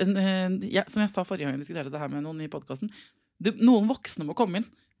hvis man klarer, som jeg sa forrige gang jeg diskuterte det her med noen i podcasten, noen voksne må komme inn.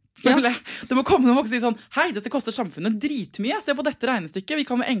 Ja. Det må komme noen voksne og si sånn, hei, dette koster samfunnet dritmye, se på dette regnestykket, vi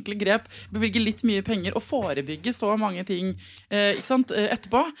kan med enkle grep bevilge litt mye penger og forebygge så mange ting ikke sant,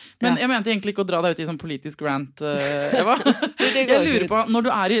 etterpå. Men jeg mente egentlig ikke å dra deg ut i sånn politisk rant, Eva. Jeg lurer på, når du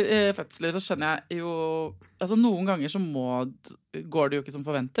i fødsler, så skjønner jeg jo, altså noen ganger så går det jo ikke som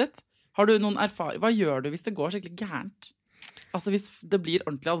forventet. Har du noen erfaring, hva gjør du hvis det går skikkelig gærent? Altså hvis det blir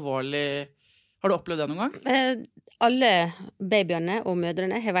ordentlig alvorlig. Har du opplevd det noen gang? Alle babyene og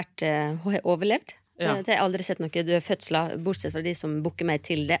mødrene har overlevd. Ja. Jeg har aldri sett noen døde fødsler, bortsett fra de som bukker meg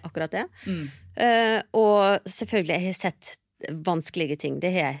til det, akkurat det. Og selvfølgelig, jeg har sett vanskelige ting,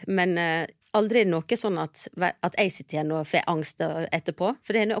 det har jeg. Men aldri noe sånn at jeg sitter igjen og får angst etterpå.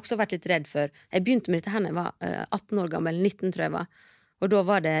 For det har jeg også vært litt redd for. Jeg begynte med dette her da jeg var 18 år gammel, 19 tror jeg var. Og da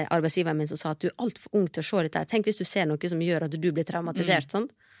var det arbeidsgiveren min som sa at du alt for ung til å se dette. Tenk hvis du ser noe som gjør at du blir traumatisert, sånn.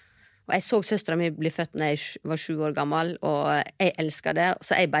 Og jeg så søstera mi bli født når jeg var 7 år gammel, og jeg elsket det,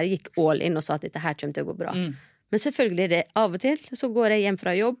 så jeg bare gikk all in og sa at dette her kommer til å gå bra. Men selvfølgelig, det av og til så går jeg hjem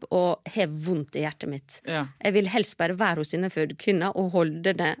fra jobb og har vondt i hjertet mitt. Ja. Jeg vil helst bare være hos denne fødekvinna og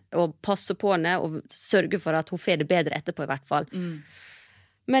holde henne og passe på henne og sørge for at hun får det bedre etterpå i hvert fall.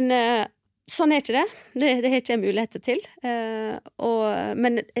 Men sånn ikke det. Det har ikke jeg muligheter til.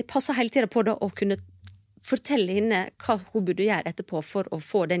 Men jeg passer hele tiden på da å kunne fortelle henne hva hun burde gjøre etterpå for å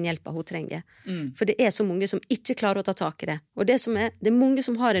få den hjelpen hun trenger. For det så mange som ikke klarer å ta tak i det. Og det er mange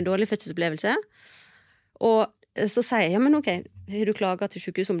som har en dårlig fødselsopplevelse, og så sier jeg, ja, men ok, har du klaget til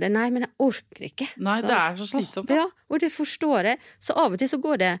sykehus om det? Nei, men jeg orker ikke. Nei, det så slitsomt. Ja, og det forstår jeg. Så av og til så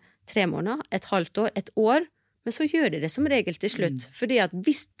går det 3 måneder, et halvt år, et år, men så gjør det som regel til slutt. Fordi at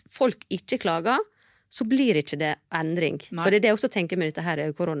hvis folk ikke klager, så blir ikke det endring. Nei. Og det jeg også tenker med dette her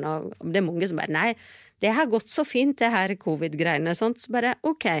korona, det mange som bare, nei, det har gått så fint, det her covid-greiene, sånt. Så bare,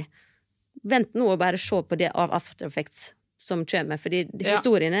 ok, vent nå og bare se på det av after effects som kommer, fordi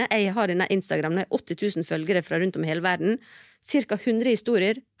historiene, jeg har denne Instagram, det 80 000 følgere fra rundt om i hele verden, cirka 100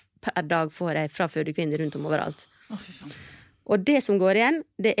 historier per dag får jeg fra fødekvinner rundt om overalt. Fy faen. Og det som går igjen,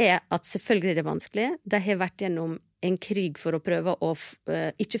 det at selvfølgelig det vanskelig, de har vært gjennom en krig for å prøve å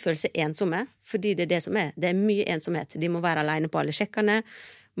ikke føle seg ensomme, fordi det som det mye ensomhet, de må være alene på alle sjekkene,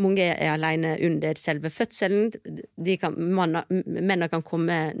 mange alene under selve fødselen, mennene kan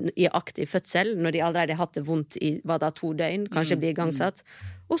komme i aktiv fødsel når de allerede har hatt det vondt i 2 døgn, kanskje blir igangsatt.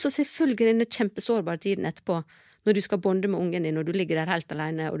 Og så selvfølgelig denne kjempesårbare tiden etterpå, når du skal bonde med ungen din, og du ligger der helt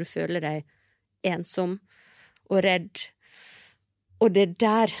alene, og du føler deg ensom og redd. Og det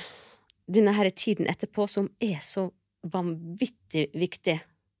der, denne her tiden etterpå, som så vanvittig viktig.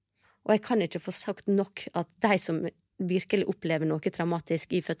 Og jeg kan ikke få sagt nok at de som virkelig opplever noe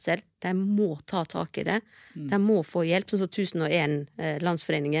traumatisk i fødsel, de må ta tak i det. De må få hjelp, sånn som 1001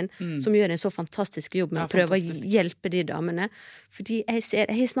 landsforeningen, som gjør en så fantastisk jobb med å prøve å hjelpe de damene. Fordi jeg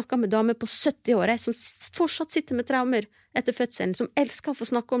har snakket med damer på 70 år, som fortsatt sitter med traumer etter fødselen, som elsker å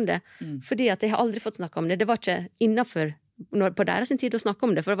få snakke om det. Fordi at jeg har aldri fått snakke om det. Det var ikke innenfor på deres tid å snakke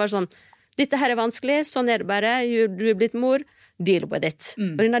om det, for det var sånn, dette her vanskelig, sånn det bare, du blitt mor, deal with it.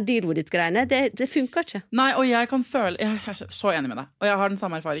 Og denne deal with it-greiene, det funker ikke. Nei, og jeg kan føle, jeg så enig med deg, og jeg har den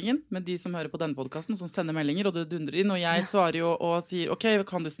samme erfaringen med de som hører på denne podcasten, som sender meldinger, og det dundrer inn, og jeg svarer jo og sier, ok,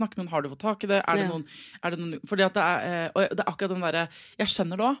 kan du snakke med noen, har du fått tak i det, det noen, fordi at og det akkurat den der, jeg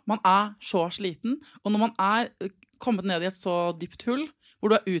skjønner da, man så sliten, og når man kommet ned i et så dypt hull,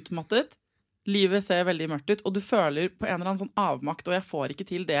 hvor du utmattet, livet ser veldig mørkt ut, og du føler på en eller annen sånn avmakt, og jeg får ikke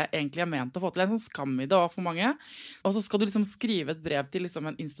til det jeg egentlig ment å få til. En sånn skam i det for mange. Og så skal du liksom skrive et brev til liksom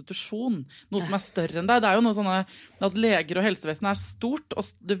en institusjon, noe som større enn deg. Det jo noe sånne, at leger og helsevesen stort,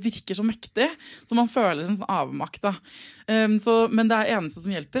 og det virker så mektig, så man føler en sånn avmakt da. Men det eneste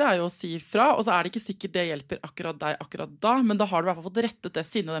som hjelper jo å si fra, og så det ikke sikkert det hjelper akkurat deg akkurat da, men da har du i hvert fall fått rettet det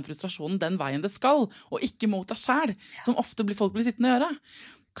sinnet og den frustrasjonen den veien det skal, og ikke mot deg selv, som ofte folk blir sittende å gjøre.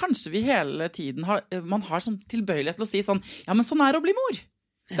 Kanskje vi hele tiden man har sånn tilbøyelighet til å si sånn, ja, men sånn det å bli mor.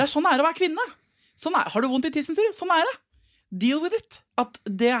 Det sånn det å være kvinne. Sånn har du vondt i tissen, sier du? Sånn det. Deal with it. At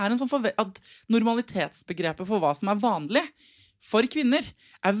det en sånn at normalitetsbegrepet for hva som vanlig for kvinner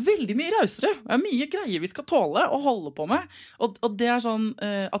veldig mye rausere. Det mye greier vi skal tåle og holde på med. Og det sånn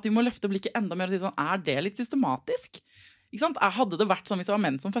at vi må løfte blikket enda mer og si sånn, det litt systematisk? Ikke sant? Hadde det vært sånn hvis det var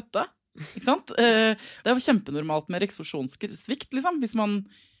menn som fødte? Ikke sant? Det jo kjempenormalt med reaksjonssvikt, liksom, hvis man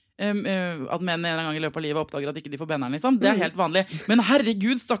at menn en gang i løpet av livet oppdager at ikke de får benneren, liksom. Det helt vanlig. Men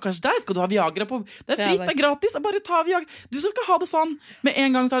herregud, stakkars deg, skal du ha Viagra på? Det fritt, det gratis, bare ta Viagra. Du skal ikke ha det sånn. Med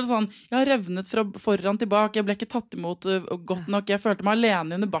en gang så det sånn, jeg har revnet fra foran tilbake, jeg ble ikke tatt imot godt nok, jeg følte meg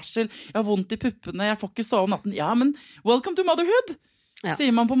alene under barsel, jeg har vondt i puppene, jeg får ikke sove om natten. Ja, men welcome to motherhood! Ja.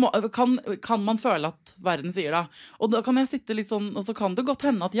 Sier man kan man føle at verden sier det. Og da kan jeg sitte litt sånn, og så kan det godt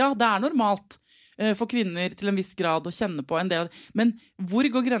hende at ja, det normalt for kvinner til en viss grad å kjenne på en del, men hvor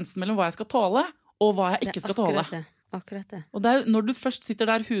går grensen mellom hva jeg skal tåle og hva jeg ikke skal tåle? Akkurat det. Og når du først sitter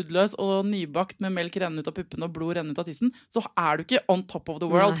der hudløs og nybakt med melk renne ut av puppene og blod renne ut av tissen, så du ikke on top of the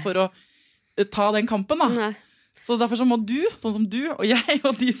world for å ta den kampen da. Nei. Så derfor så må du, sånn som du og jeg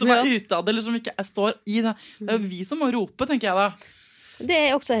og de som ute av det, eller som ikke står i det, det vi som må rope, tenker jeg da. Det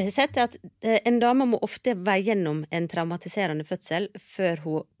jeg også har sett at en dame må ofte være gjennom en traumatiserende fødsel før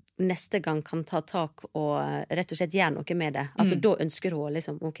hun neste gang kan ta tak og rett og slett gjøre noe med det. At da ønsker hun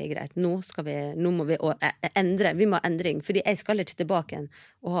liksom, ok, greit, nå må vi endre, vi må ha endring, fordi jeg skal ikke tilbake igjen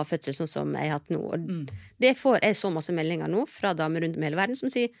og ha fødsel sånn som jeg har hatt nå. Og det får jeg så masse meldinger nå fra damer rundt om hele verden som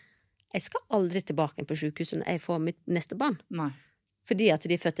sier, jeg skal aldri tilbake på sykehuset når jeg får mitt neste barn. Nei. Fordi at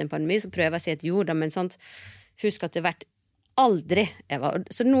de fødte en pandemi, så prøver jeg å si at jo da, men sant, husk at det har vært aldri,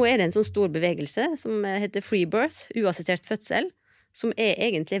 så nå det en sånn stor bevegelse som heter Free Birth, uassistert fødsel, som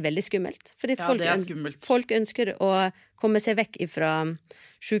egentlig veldig skummelt. Fordi folk ønsker å komme seg vekk fra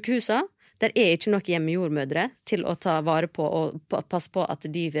sykehusene. Der ikke nok hjemmejordmødre til å ta vare på og passe på at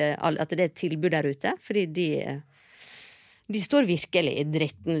det tilbud der ute, fordi de står virkelig i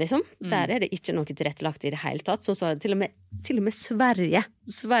dritten, liksom. Der det ikke noe tilrettelagt i det hele tatt. Så til og med Sverige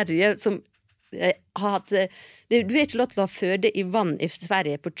som har hatt... Du ikke lov til å føde i vann i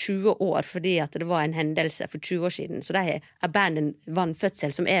Sverige på 20 år, fordi at det var en hendelse for 20 år siden. Så det abandoned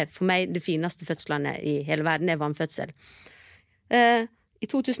vannfødsel, som for meg det fineste fødslene i hele verden, vannfødsel. I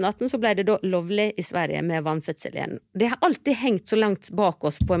 2018 så ble det da lovlig i Sverige med vannfødsel igjen. Det har alltid hengt så langt bak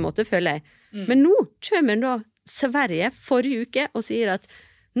oss på en måte, føler jeg. Men nå kommer da Sverige forrige uke og sier at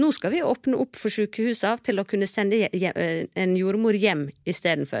nå skal vi åpne opp for sykehusene til å kunne sende en jordmor hjem i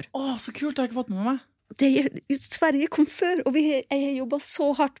stedet for. Så kult, det har jeg ikke fått med meg. Sverige kom før, og jeg har jobbet så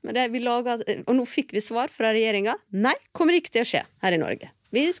hardt med det. Og nå fikk vi svar fra regjeringen. Nei, kommer ikke til å skje her i Norge.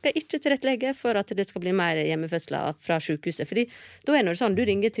 Vi skal ikke tilrettelegge for at det skal bli mer hjemmefødsler fra sykehuset. Fordi da det sånn, du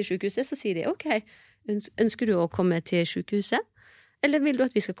ringer til sykehuset, så sier de, ok, ønsker du å komme til sykehuset? Eller vil du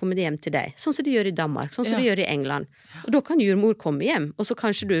at vi skal komme hjem til deg? Sånn som de gjør i Danmark, sånn som de gjør i England. Og da kan jordmor komme hjem, og så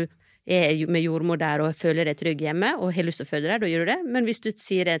kanskje du med jordmor der og føler deg trygg hjemme, og har lyst til å føde deg, da gjør du det. Men hvis du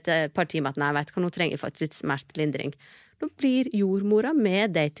sier etter et par timer at nei, vet du, nå trenger jeg faktisk litt smertelindring, da blir jordmora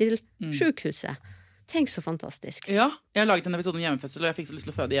med deg til sykehuset. Tenk så fantastisk. Ja, jeg har laget en episode om hjemmefødsel, og jeg fikk så lyst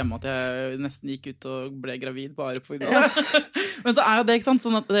til å føde hjemme at jeg nesten gikk ut og ble gravid bare på det. Men så jo det, ikke sant,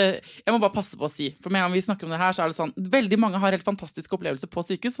 sånn at jeg må bare passe på å si, for med en gang vi snakker om det her, så det sånn, veldig mange har helt fantastiske opplevelser på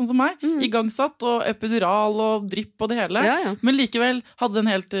sykehus, sånn som meg, igangsatt og epidural og drypp og det hele, men likevel hadde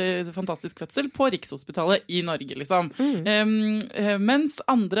en helt fantastisk fødsel på Rikshospitalet i Norge, liksom. Mens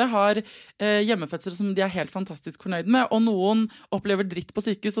andre har hjemmefødsler som de helt fantastisk fornøyd med, og noen opplever dritt på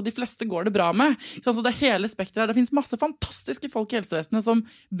sykehus, og de fleste går det bra med. Så det hele spektret her. Det finnes masse fantastiske folk i helsevesenet som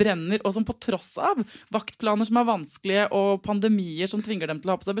brenner, og som på tross av vaktplaner som vanskelige, og pandemier som tvinger dem til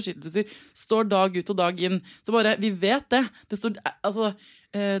å ha på seg beskyttelsesutstyr, står dag ut og dag inn. Så bare, vi vet det. Det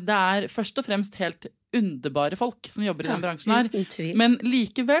først og fremst helt underbare folk som jobber i den bransjen her. Men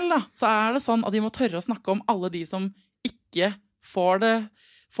likevel da, så det sånn at vi må tørre å snakke om alle de som ikke får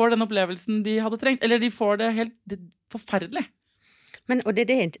den opplevelsen de hadde trengt, eller de får det helt forferdelig. Men, og det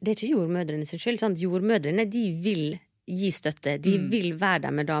ikke jordmødrene sin skyld, sant? Jordmødrene, de vil gi støtte, de vil være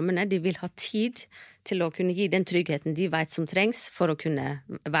der med damene, de vil ha tid til å kunne gi den tryggheten de vet som trengs for å kunne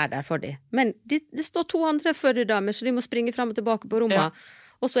være der for dem. Men det står 2 andre fødedamer, så de må springe frem og tilbake på rommet,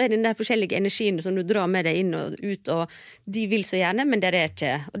 og så den der forskjellige energien som du drar med deg inn og ut, og de vil så gjerne, men det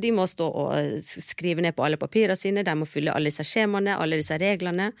ikke, og de må stå og skrive ned på alle papirene sine, de må fylle alle disse skjemaene, alle disse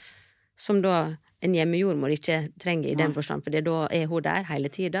reglene, som da en hjemmejordmor ikke trenger i den forstand, for da hun der hele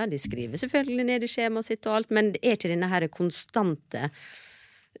tiden. De skriver selvfølgelig ned i skjemaet sitt og alt, men det ikke denne her konstante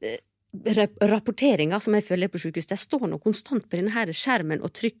rapporteringen som jeg føler på sykehus. Det står noe konstant på denne her skjermen og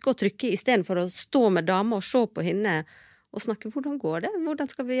trykke i stedet for å stå med damer og se på henne og snakke, hvordan går det?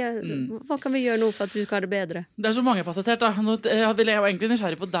 Hva kan vi gjøre nå for at du skal ha det bedre? Det så mangefasettert da. Nå vil jeg jo egentlig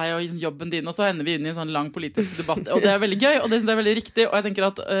nysgjerrig på deg og jobben din, og så ender vi inn i en sånn lang politisk debatt, og det veldig gøy, og det synes jeg veldig riktig, og jeg tenker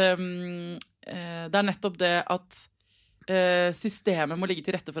at det nettopp det at systemet må ligge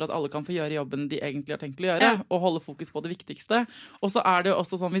til rette for at alle kan få gjøre jobben de egentlig har tenkt å gjøre, og holde fokus på det viktigste. Og så det jo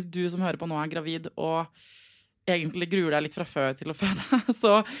også sånn, hvis du som hører på nå gravid, og egentlig gruer deg litt fra før til å føde,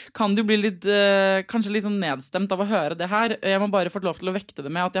 så kan du bli litt, kanskje litt sånn nedstemt av å høre det her. Jeg må bare få lov til å vekte det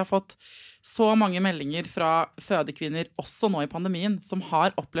med at jeg har fått så mange meldinger fra fødekvinner, også nå i pandemien, som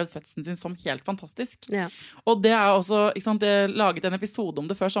har opplevd fødselen sin som helt fantastisk. Ja. Og det også, ikke sant, jeg laget en episode om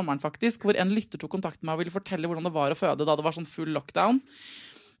det før sommeren faktisk, hvor en lytter tok kontakt med meg og ville fortelle hvordan det var å føde da det var sånn full lockdown.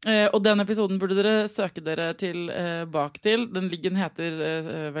 Og den episoden burde dere søke dere bak til. Den heter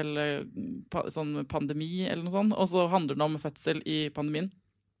vel sånn pandemi eller noe sånt, og så handler den om fødsel i pandemien.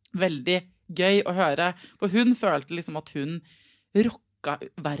 Veldig gøy å høre, for hun følte liksom at hun rocka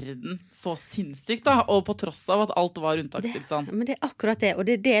verden så sinnssykt da, og på tross av at alt var unntakstilstand. Men det akkurat det, og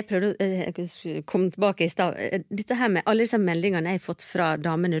det jeg prøvde å komme tilbake i sted. Dette her med alle disse meldingene jeg har fått fra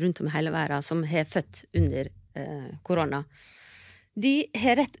damene rundt om i hele verden som har født under korona. De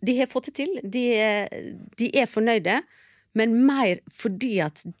har fått det til, de fornøyde, men mer fordi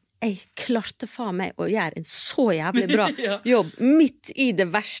at jeg klarte faen meg å gjøre en så jævlig bra jobb midt i det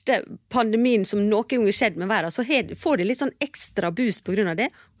verste pandemien som noen gang har skjedd med verden, så får de litt sånn ekstra boost på grunn av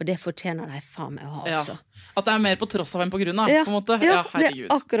det, og det fortjener de faen meg å ha også. At det mer på tross av enn på grunn av, på en måte. Ja, det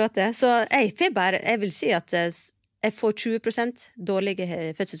akkurat det. Så jeg vil si at jeg får 20%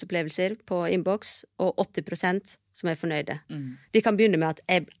 dårlige fødselsopplevelser på inbox, og 80% som er fornøyde. De kan begynne med at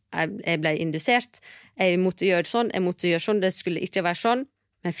jeg ble indusert, jeg måtte gjøre sånn, det skulle ikke være sånn,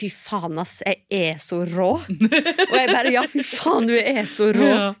 men fy faen ass, jeg er så rå. Og jeg bare, ja fy faen, du er så rå.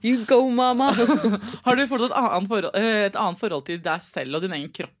 You go, mama. Har du fått et annet forhold til deg selv og din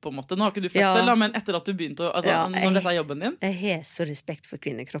egen kropp på en måte? Nå har ikke du fødsel da, men etter at du begynte, når dette er jobben din? Jeg har så respekt for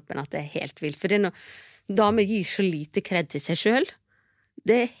kvinnekroppen at det er helt vilt. For det er når damer gir så lite kred til seg selv,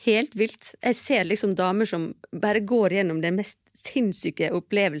 det er helt vilt. Jeg ser liksom damer som bare går gjennom den mest sinnssyke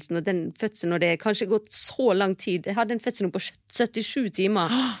opplevelsen og den fødselen, og det er kanskje gått så lang tid. Jeg hadde en fødsel på 77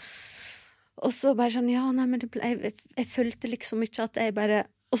 timer. Og så bare sånn, men jeg følte liksom ikke at jeg bare...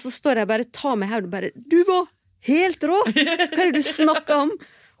 Og så står jeg bare, tar meg her og bare, du var helt rå! Hva er det du snakker om?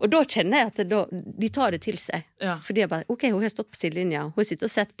 Og da kjenner jeg at de tar det til seg. Fordi jeg bare, ok, hun har stått på sidelinja, hun sitter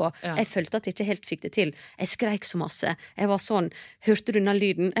og sett på. Jeg følte at jeg ikke helt fikk det til. Jeg skrek så masse. Jeg var sånn, hørte du den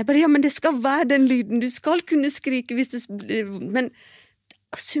lyden? Jeg bare, men det skal være den lyden. Du skal kunne skrike hvis det... Men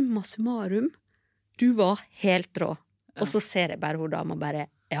summa summarum, du var helt rå. Og så ser jeg bare hun dama bare,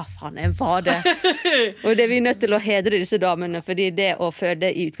 ja faen, jeg var det. Og det er vi nødt til å hedre disse damene, fordi det å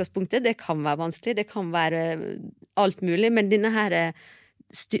føde i utgangspunktet, det kan være vanskelig, det kan være alt mulig, men denne her...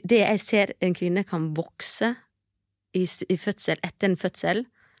 Det jeg ser en kvinne kan vokse i fødsel, etter en fødsel,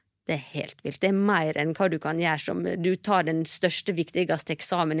 det er helt vilt. Det er mer enn hva du kan gjøre som du tar den største, viktigste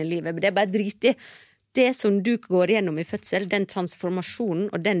eksamen i livet, men det er bare drit i. Det som du går gjennom i fødsel, den transformasjonen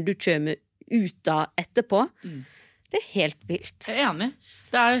og den du kommer ut av etterpå, det er helt vilt. Jeg er enig.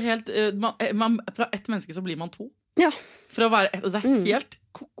 Det er helt, fra ett menneske så blir man to. Ja. For å være det er helt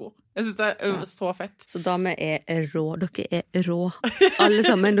koko. Jeg synes det er så fett. Så damer er rå. Dere er rå. Alle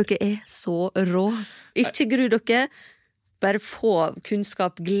sammen, dere er så rå. Ikke gru dere. Bare få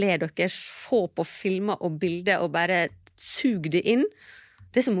kunnskap, gled dere. Få på filmer og bilder og bare sug det inn.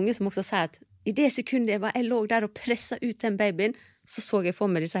 Det er så mange som også sier at i det sekundet jeg lå der og presset ut den babyen, så jeg for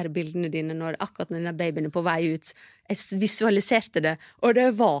meg disse her bildene dine når akkurat når denne babyen er på vei ut. Jeg visualiserte det, og det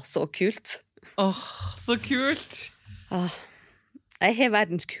var så kult. Så kult. Jeg har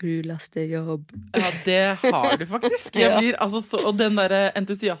verdens kuleste jobb. Ja, det har du faktisk. Og den der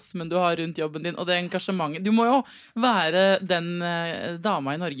entusiasmen du har rundt jobben din, og det engasjementet. Du må jo være den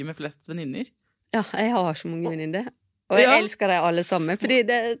dama i Norge med flest venninner. Ja, jeg har så mange venninner. Og jeg elsker deg alle sammen. Fordi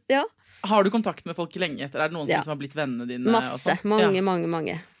Har du kontakt med folk lenge etter? Er det noen som har blitt vennene dine? Masse.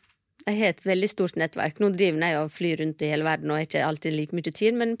 Mange. Jeg har et veldig stort nettverk. Nå driver jeg og flyr rundt i hele verden og er ikke alltid like mye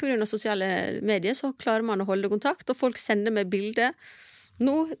tid, men på grunn av sosiale medier så klarer man å holde kontakt, og folk sender meg bilder.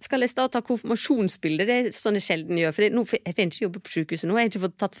 Nå skal jeg ta konfirmasjonsbilder, det er sånn jeg sjelden gjør, for jeg får ikke jobbe på sykehuset nå, jeg har ikke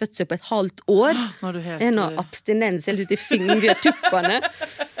fått tatt fødsel på et halvt år. Jeg har noe abstinens helt ut i fingertuppene.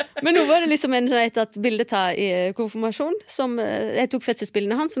 Men nå var det liksom en sånn et bilde i konfirmasjon, som jeg tok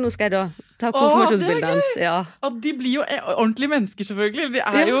fødselsbildene hans, og nå skal jeg da ta konfirmasjonsbildene hans. Ja, de blir jo ordentlige mennesker selvfølgelig, de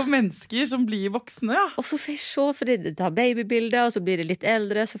er jo mennesker som blir voksne, ja. Og så får jeg se, fordi det tar babybilder, og så blir det litt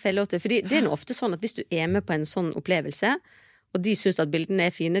eldre, så får jeg lov til, fordi det er nå ofte sånn at hvis du er med på en sånn opplevelse, og de synes at bildene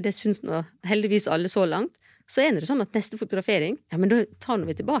er fine, det synes nå heldigvis alle så langt, så er det sånn at neste fotografering, ja, men da tar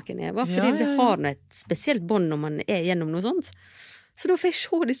vi tilbake ned, fordi vi har noe et spesielt bånd når man er gjennom noe sånt. Så da får jeg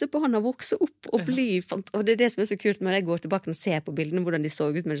se disse barna vokse opp og bli, og det er det som er så kult når jeg går tilbake og ser på bildene, hvordan de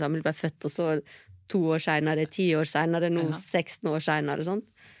så ut med det samme, de ble født, og så 2 år senere, 10 år senere, nå 16 år senere, sånt.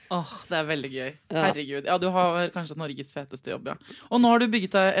 Det er veldig gøy. Herregud. Ja, du har kanskje Norges feteste jobb, ja. Og nå har du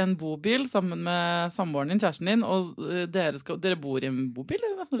bygget deg en bobil sammen med samboeren din, kjæresten din, og dere bor i en bobil,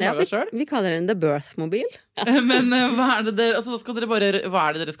 eller som du lager selv? Vi kaller den The Birth-mobil. Men hva er det dere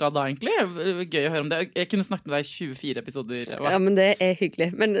skal da egentlig? Gøy å høre om det. Jeg kunne snakket med deg i 24 episoder. Ja, men det er hyggelig.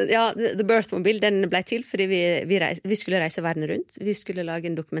 Men ja, The Birth-mobil, den ble til fordi vi skulle reise verden rundt. Vi skulle lage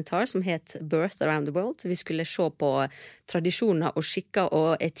en dokumentar som het Birth Around the World. Vi skulle se på tradisjoner og skikker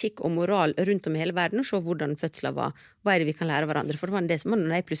og etikk og moral rundt om i hele verden, og se hvordan fødsler var. Hva er det vi kan lære av hverandre? For det var det som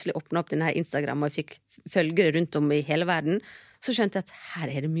når jeg plutselig åpnet opp denne Instagram, og jeg fikk følgere rundt om i hele verden, så skjønte jeg at her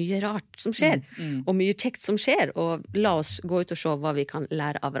er det mye rart som skjer, og mye kjekt som skjer, og la oss gå ut og se hva vi kan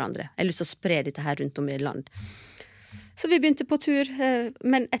lære av hverandre. Jeg har lyst til å spre dette her rundt om i land. Så vi begynte på tur,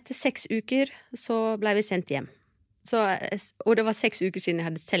 men etter 6 uker så ble vi sendt hjem. Og det var 6 uker siden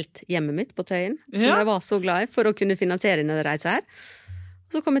jeg hadde selv hjemmet mitt på Tøyen, som jeg var så glad i for å kunne finansiere denne reisen her.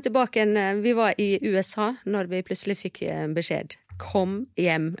 Så kom jeg tilbake igjen, vi var i USA når vi plutselig fikk beskjed. Kom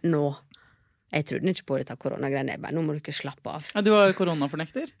hjem nå. Jeg trodde ikke på dette koronagreiene, jeg bare, nå må du ikke slappe av. Ja, du var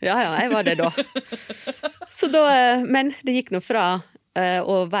koronafornekter? Ja, jeg var det da. Men det gikk nå fra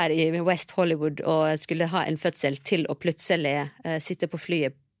å være i West Hollywood og skulle ha en fødsel til å plutselig sitte på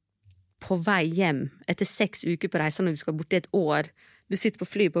flyet på vei hjem etter 6 uker på reisen når vi skal borte 1 år. Du sitter på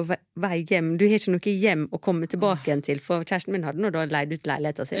fly på vei hjem. Du har ikke noe hjem å komme tilbake igjen til, for kjæresten min hadde nå da leid ut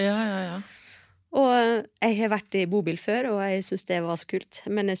leiligheten sin. Ja. Og jeg har vært i bobil før, og jeg synes det var så kult.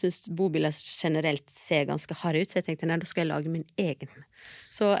 Men jeg synes bobiler generelt ser ganske harde ut, så jeg tenkte, nei, da skal jeg lage min egen.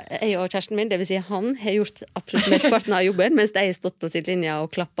 Så jeg og kjæresten min, det vil si han, har gjort absolutt mesteparten av jobben, mens jeg har stått på sidelinja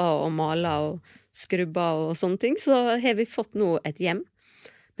og klappet og malet og skrubba og sånne ting, så har vi fått nå et hjem.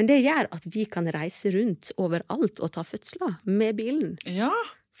 Men det gjør at vi kan reise rundt overalt og ta fødsler med bilen. Ja.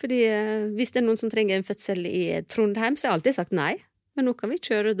 Fordi hvis det er noen som trenger en fødsel i Trondheim, så har jeg alltid sagt nei. Men nå kan vi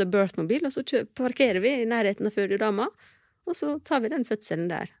kjøre The Birth-mobil, og så parkerer vi i nærheten av fødedama, og så tar vi den fødselen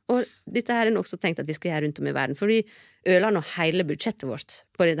der. Og dette her er nok også tenkt at vi skal gjøre rundt om i verden, for vi øler nå hele budsjettet vårt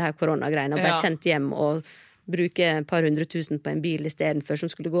på dette her koronagreiene, og bare sendt hjem og bruke et par 100 000 på en bil i stedet for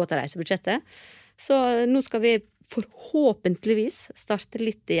som skulle gå til reisebudsjettet. Så nå skal vi forhåpentligvis starte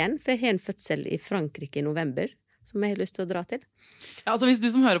litt igjen, for jeg har en fødsel i Frankrike i november, som jeg har lyst til å dra til. Ja, altså hvis du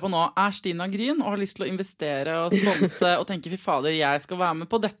som hører på nå Stina Gryn og har lyst til å investere og sponse og tenker, fy fader, jeg skal være med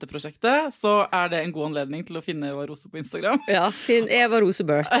på dette prosjektet, så det en god anledning til å finne Eva Rose på Instagram. Ja, finn Eva Rose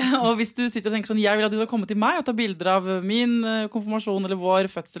Birth. Og hvis du sitter og tenker sånn, jeg vil at du skal komme til meg og ta bilder av min konfirmasjon eller vår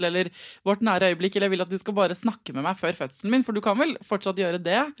fødsel eller vårt nære øyeblikk, eller jeg vil at du skal bare snakke med meg før fødselen min, for du kan vel fortsatt gjøre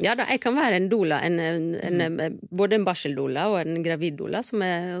det? Ja da, jeg kan være en doula, både en barseldoula og en graviddoula, som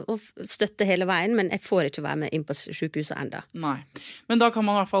støtter hele veien, men jeg får ikke være med inn på sykehuset enda. Nei. Men da kan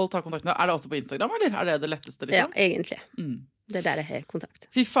man i hvert fall ta kontakt med. Det også på Instagram, eller? Det letteste, liksom? Ja, egentlig. Det der jeg har kontakt.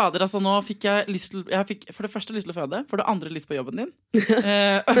 Fy fader, altså nå fikk jeg fikk for det første lyst til å føde, for det andre lyst på jobben din.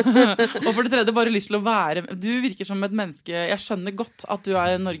 Og for det tredje bare lyst til å være. Du virker som et menneske, jeg skjønner godt at du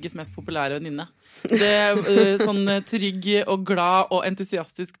Norges mest populære venninne. Sånn trygg og glad og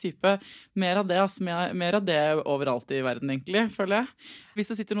entusiastisk type. Mer av det overalt i verden egentlig, føler jeg.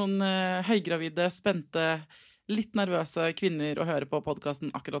 Hvis det sitter noen høygravide, spente, litt nervøse kvinner og hører på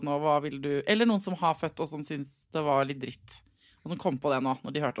podcasten akkurat nå, hva vil du, eller noen som har født og som synes det var litt dritt, og som kom på det nå,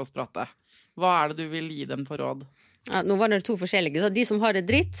 når de hørte oss prate. Hva det du vil gi dem for råd? Ja, nå var det 2 forskjellige, så de som har det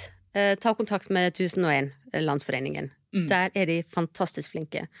dritt, ta kontakt med 1001 Landsforeningen. Der de fantastisk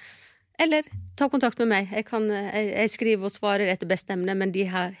flinke. Eller ta kontakt med meg. Jeg skriver og svarer etter beste emne, men de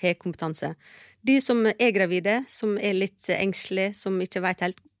her har kompetanse. De som gravide, som litt engstelige, som ikke vet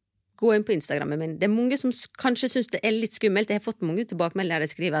helt, gå inn på Instagrammen min. Det mange som kanskje synes det litt skummelt. Jeg har fått mange tilbakemeldinger der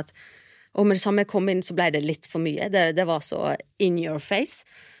jeg skriver at med det samme jeg kom inn, så ble det litt for mye. Det var så in your face.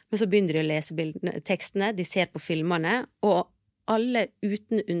 Men så begynner de å lese tekstene, de ser på filmene, og alle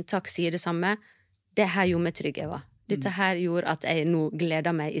uten unntak sier det samme. Det her gjorde meg trygg, Eva. Dette her gjorde at jeg nå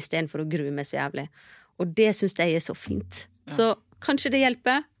gleder meg i stedet for å grue meg så jævlig. Og det synes jeg så fint. Ja. Så kanskje det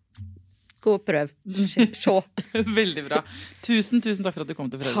hjelper. Gå og prøv. Se. Veldig bra. Tusen takk for at du kom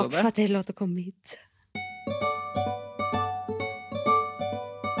til Foreldrerådet. Takk for at jeg lot å komme hit.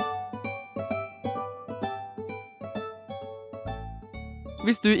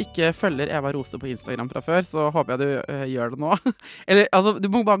 Hvis du ikke følger Eva Rose på Instagram fra før, så håper jeg du gjør det nå. Eller, altså, du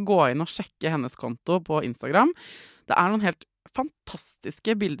må bare gå inn og sjekke hennes konto på Instagram. Det noen helt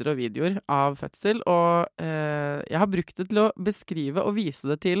fantastiske bilder og videoer av fødsel, og jeg har brukt det til å beskrive og vise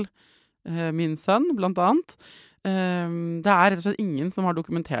det til min sønn, blant annet. Det rett og slett ingen som har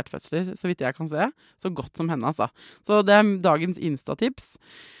dokumentert fødsler, så vidt jeg kan se, så godt som henne, altså. Så det dagens Insta-tips.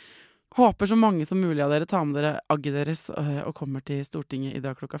 Håper så mange som mulig av dere tar med dere agget deres og kommer til Stortinget i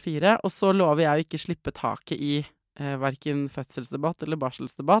dag 4:00. Og så lover jeg å ikke slippe taket i hverken fødselsdebatt eller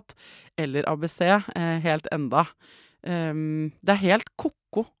barselsdebatt eller ABC helt enda. Det helt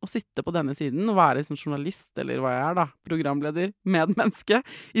koko å sitte på denne siden og være liksom journalist, eller hva jeg da, programleder, medmenneske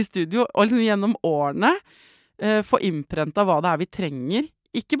i studio, og liksom gjennom årene få innprenta hva det vi trenger,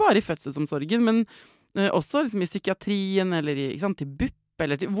 ikke bare i fødselsomsorgen, men også liksom i psykiatrien, eller ikke sant, til BUP,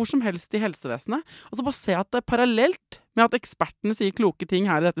 eller til hvor som helst i helsevesenet, og så bare se at det parallelt med at ekspertene sier kloke ting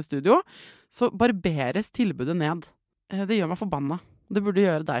her i dette studio, så barberes tilbudet ned. Det gjør meg forbanna. Det burde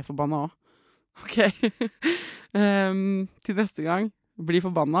gjøre deg forbanna også. Ok. Til neste gang, bli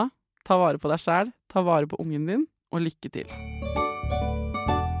forbanna, ta vare på deg selv, ta vare på ungen din, og lykke til.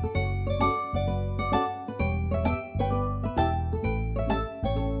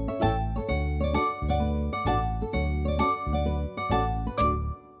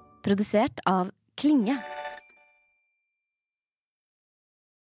 Produsert av Klinge.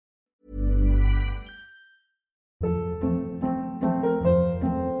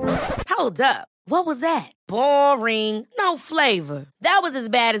 Hold up. What was that? Boring. No flavor. That was as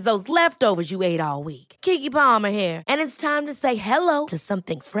bad as those leftovers you ate all week. Keke Palmer here, and it's time to say hello to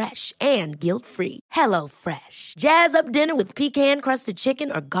something fresh and guilt-free. Hello Fresh. Jazz up dinner with pecan-crusted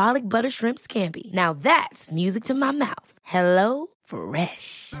chicken or garlic butter shrimp scampi. Now that's music to my mouth. Hello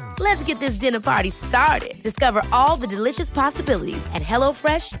Fresh. Let's get this dinner party started. Discover all the delicious possibilities at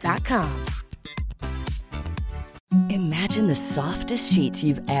hellofresh.com. Imagine the softest sheets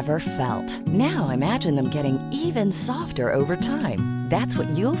you've ever felt. Now imagine them getting even softer over time. That's what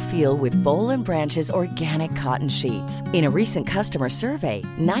you'll feel with Boll & Branch's organic cotton sheets. In a recent customer survey,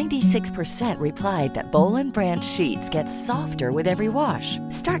 96% replied that Boll & Branch sheets get softer with every wash.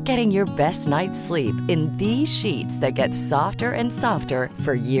 Start getting your best night's sleep in these sheets that get softer and softer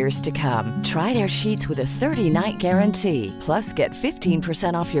for years to come. Try their sheets with a 30-night guarantee. Plus, get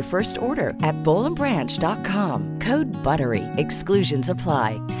 15% off your first order at bollandbranch.com. Code BUTTERY. Exclusions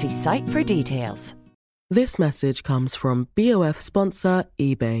apply. See site for details. This message comes from BOF sponsor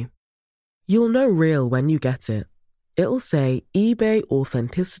eBay. You'll know real when you get it. It'll say eBay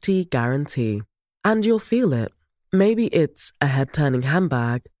Authenticity Guarantee. And you'll feel it. Maybe it's a head-turning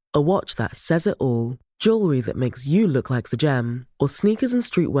handbag, a watch that says it all, jewelry that makes you look like the gem, or sneakers and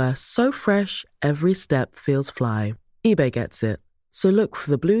streetwear so fresh every step feels fly. eBay gets it. So look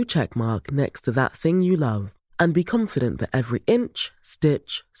for the blue check mark next to that thing you love. And be confident that every inch,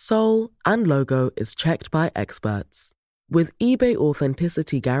 stitch, sole, and logo is checked by experts. With eBay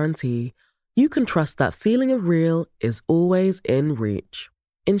Authenticity Guarantee, you can trust that feeling of real is always in reach.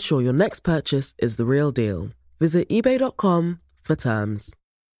 Ensure your next purchase is the real deal. Visit eBay.com for terms.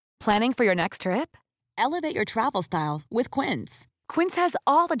 Planning for your next trip? Elevate your travel style with Quince. Quince has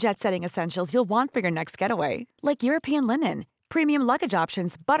all the jet-setting essentials you'll want for your next getaway, like European linen, premium luggage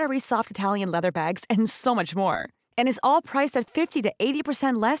options, buttery soft Italian leather bags, and so much more. And is all priced at 50 to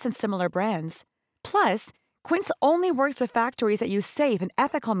 80% less than similar brands. Plus, Quince only works with factories that use safe and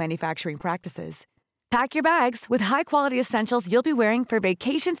ethical manufacturing practices. Pack your bags with high-quality essentials you'll be wearing for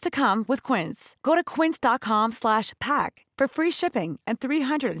vacations to come with Quince. Go to quince.com/pack for free shipping and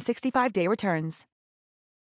 365-day returns.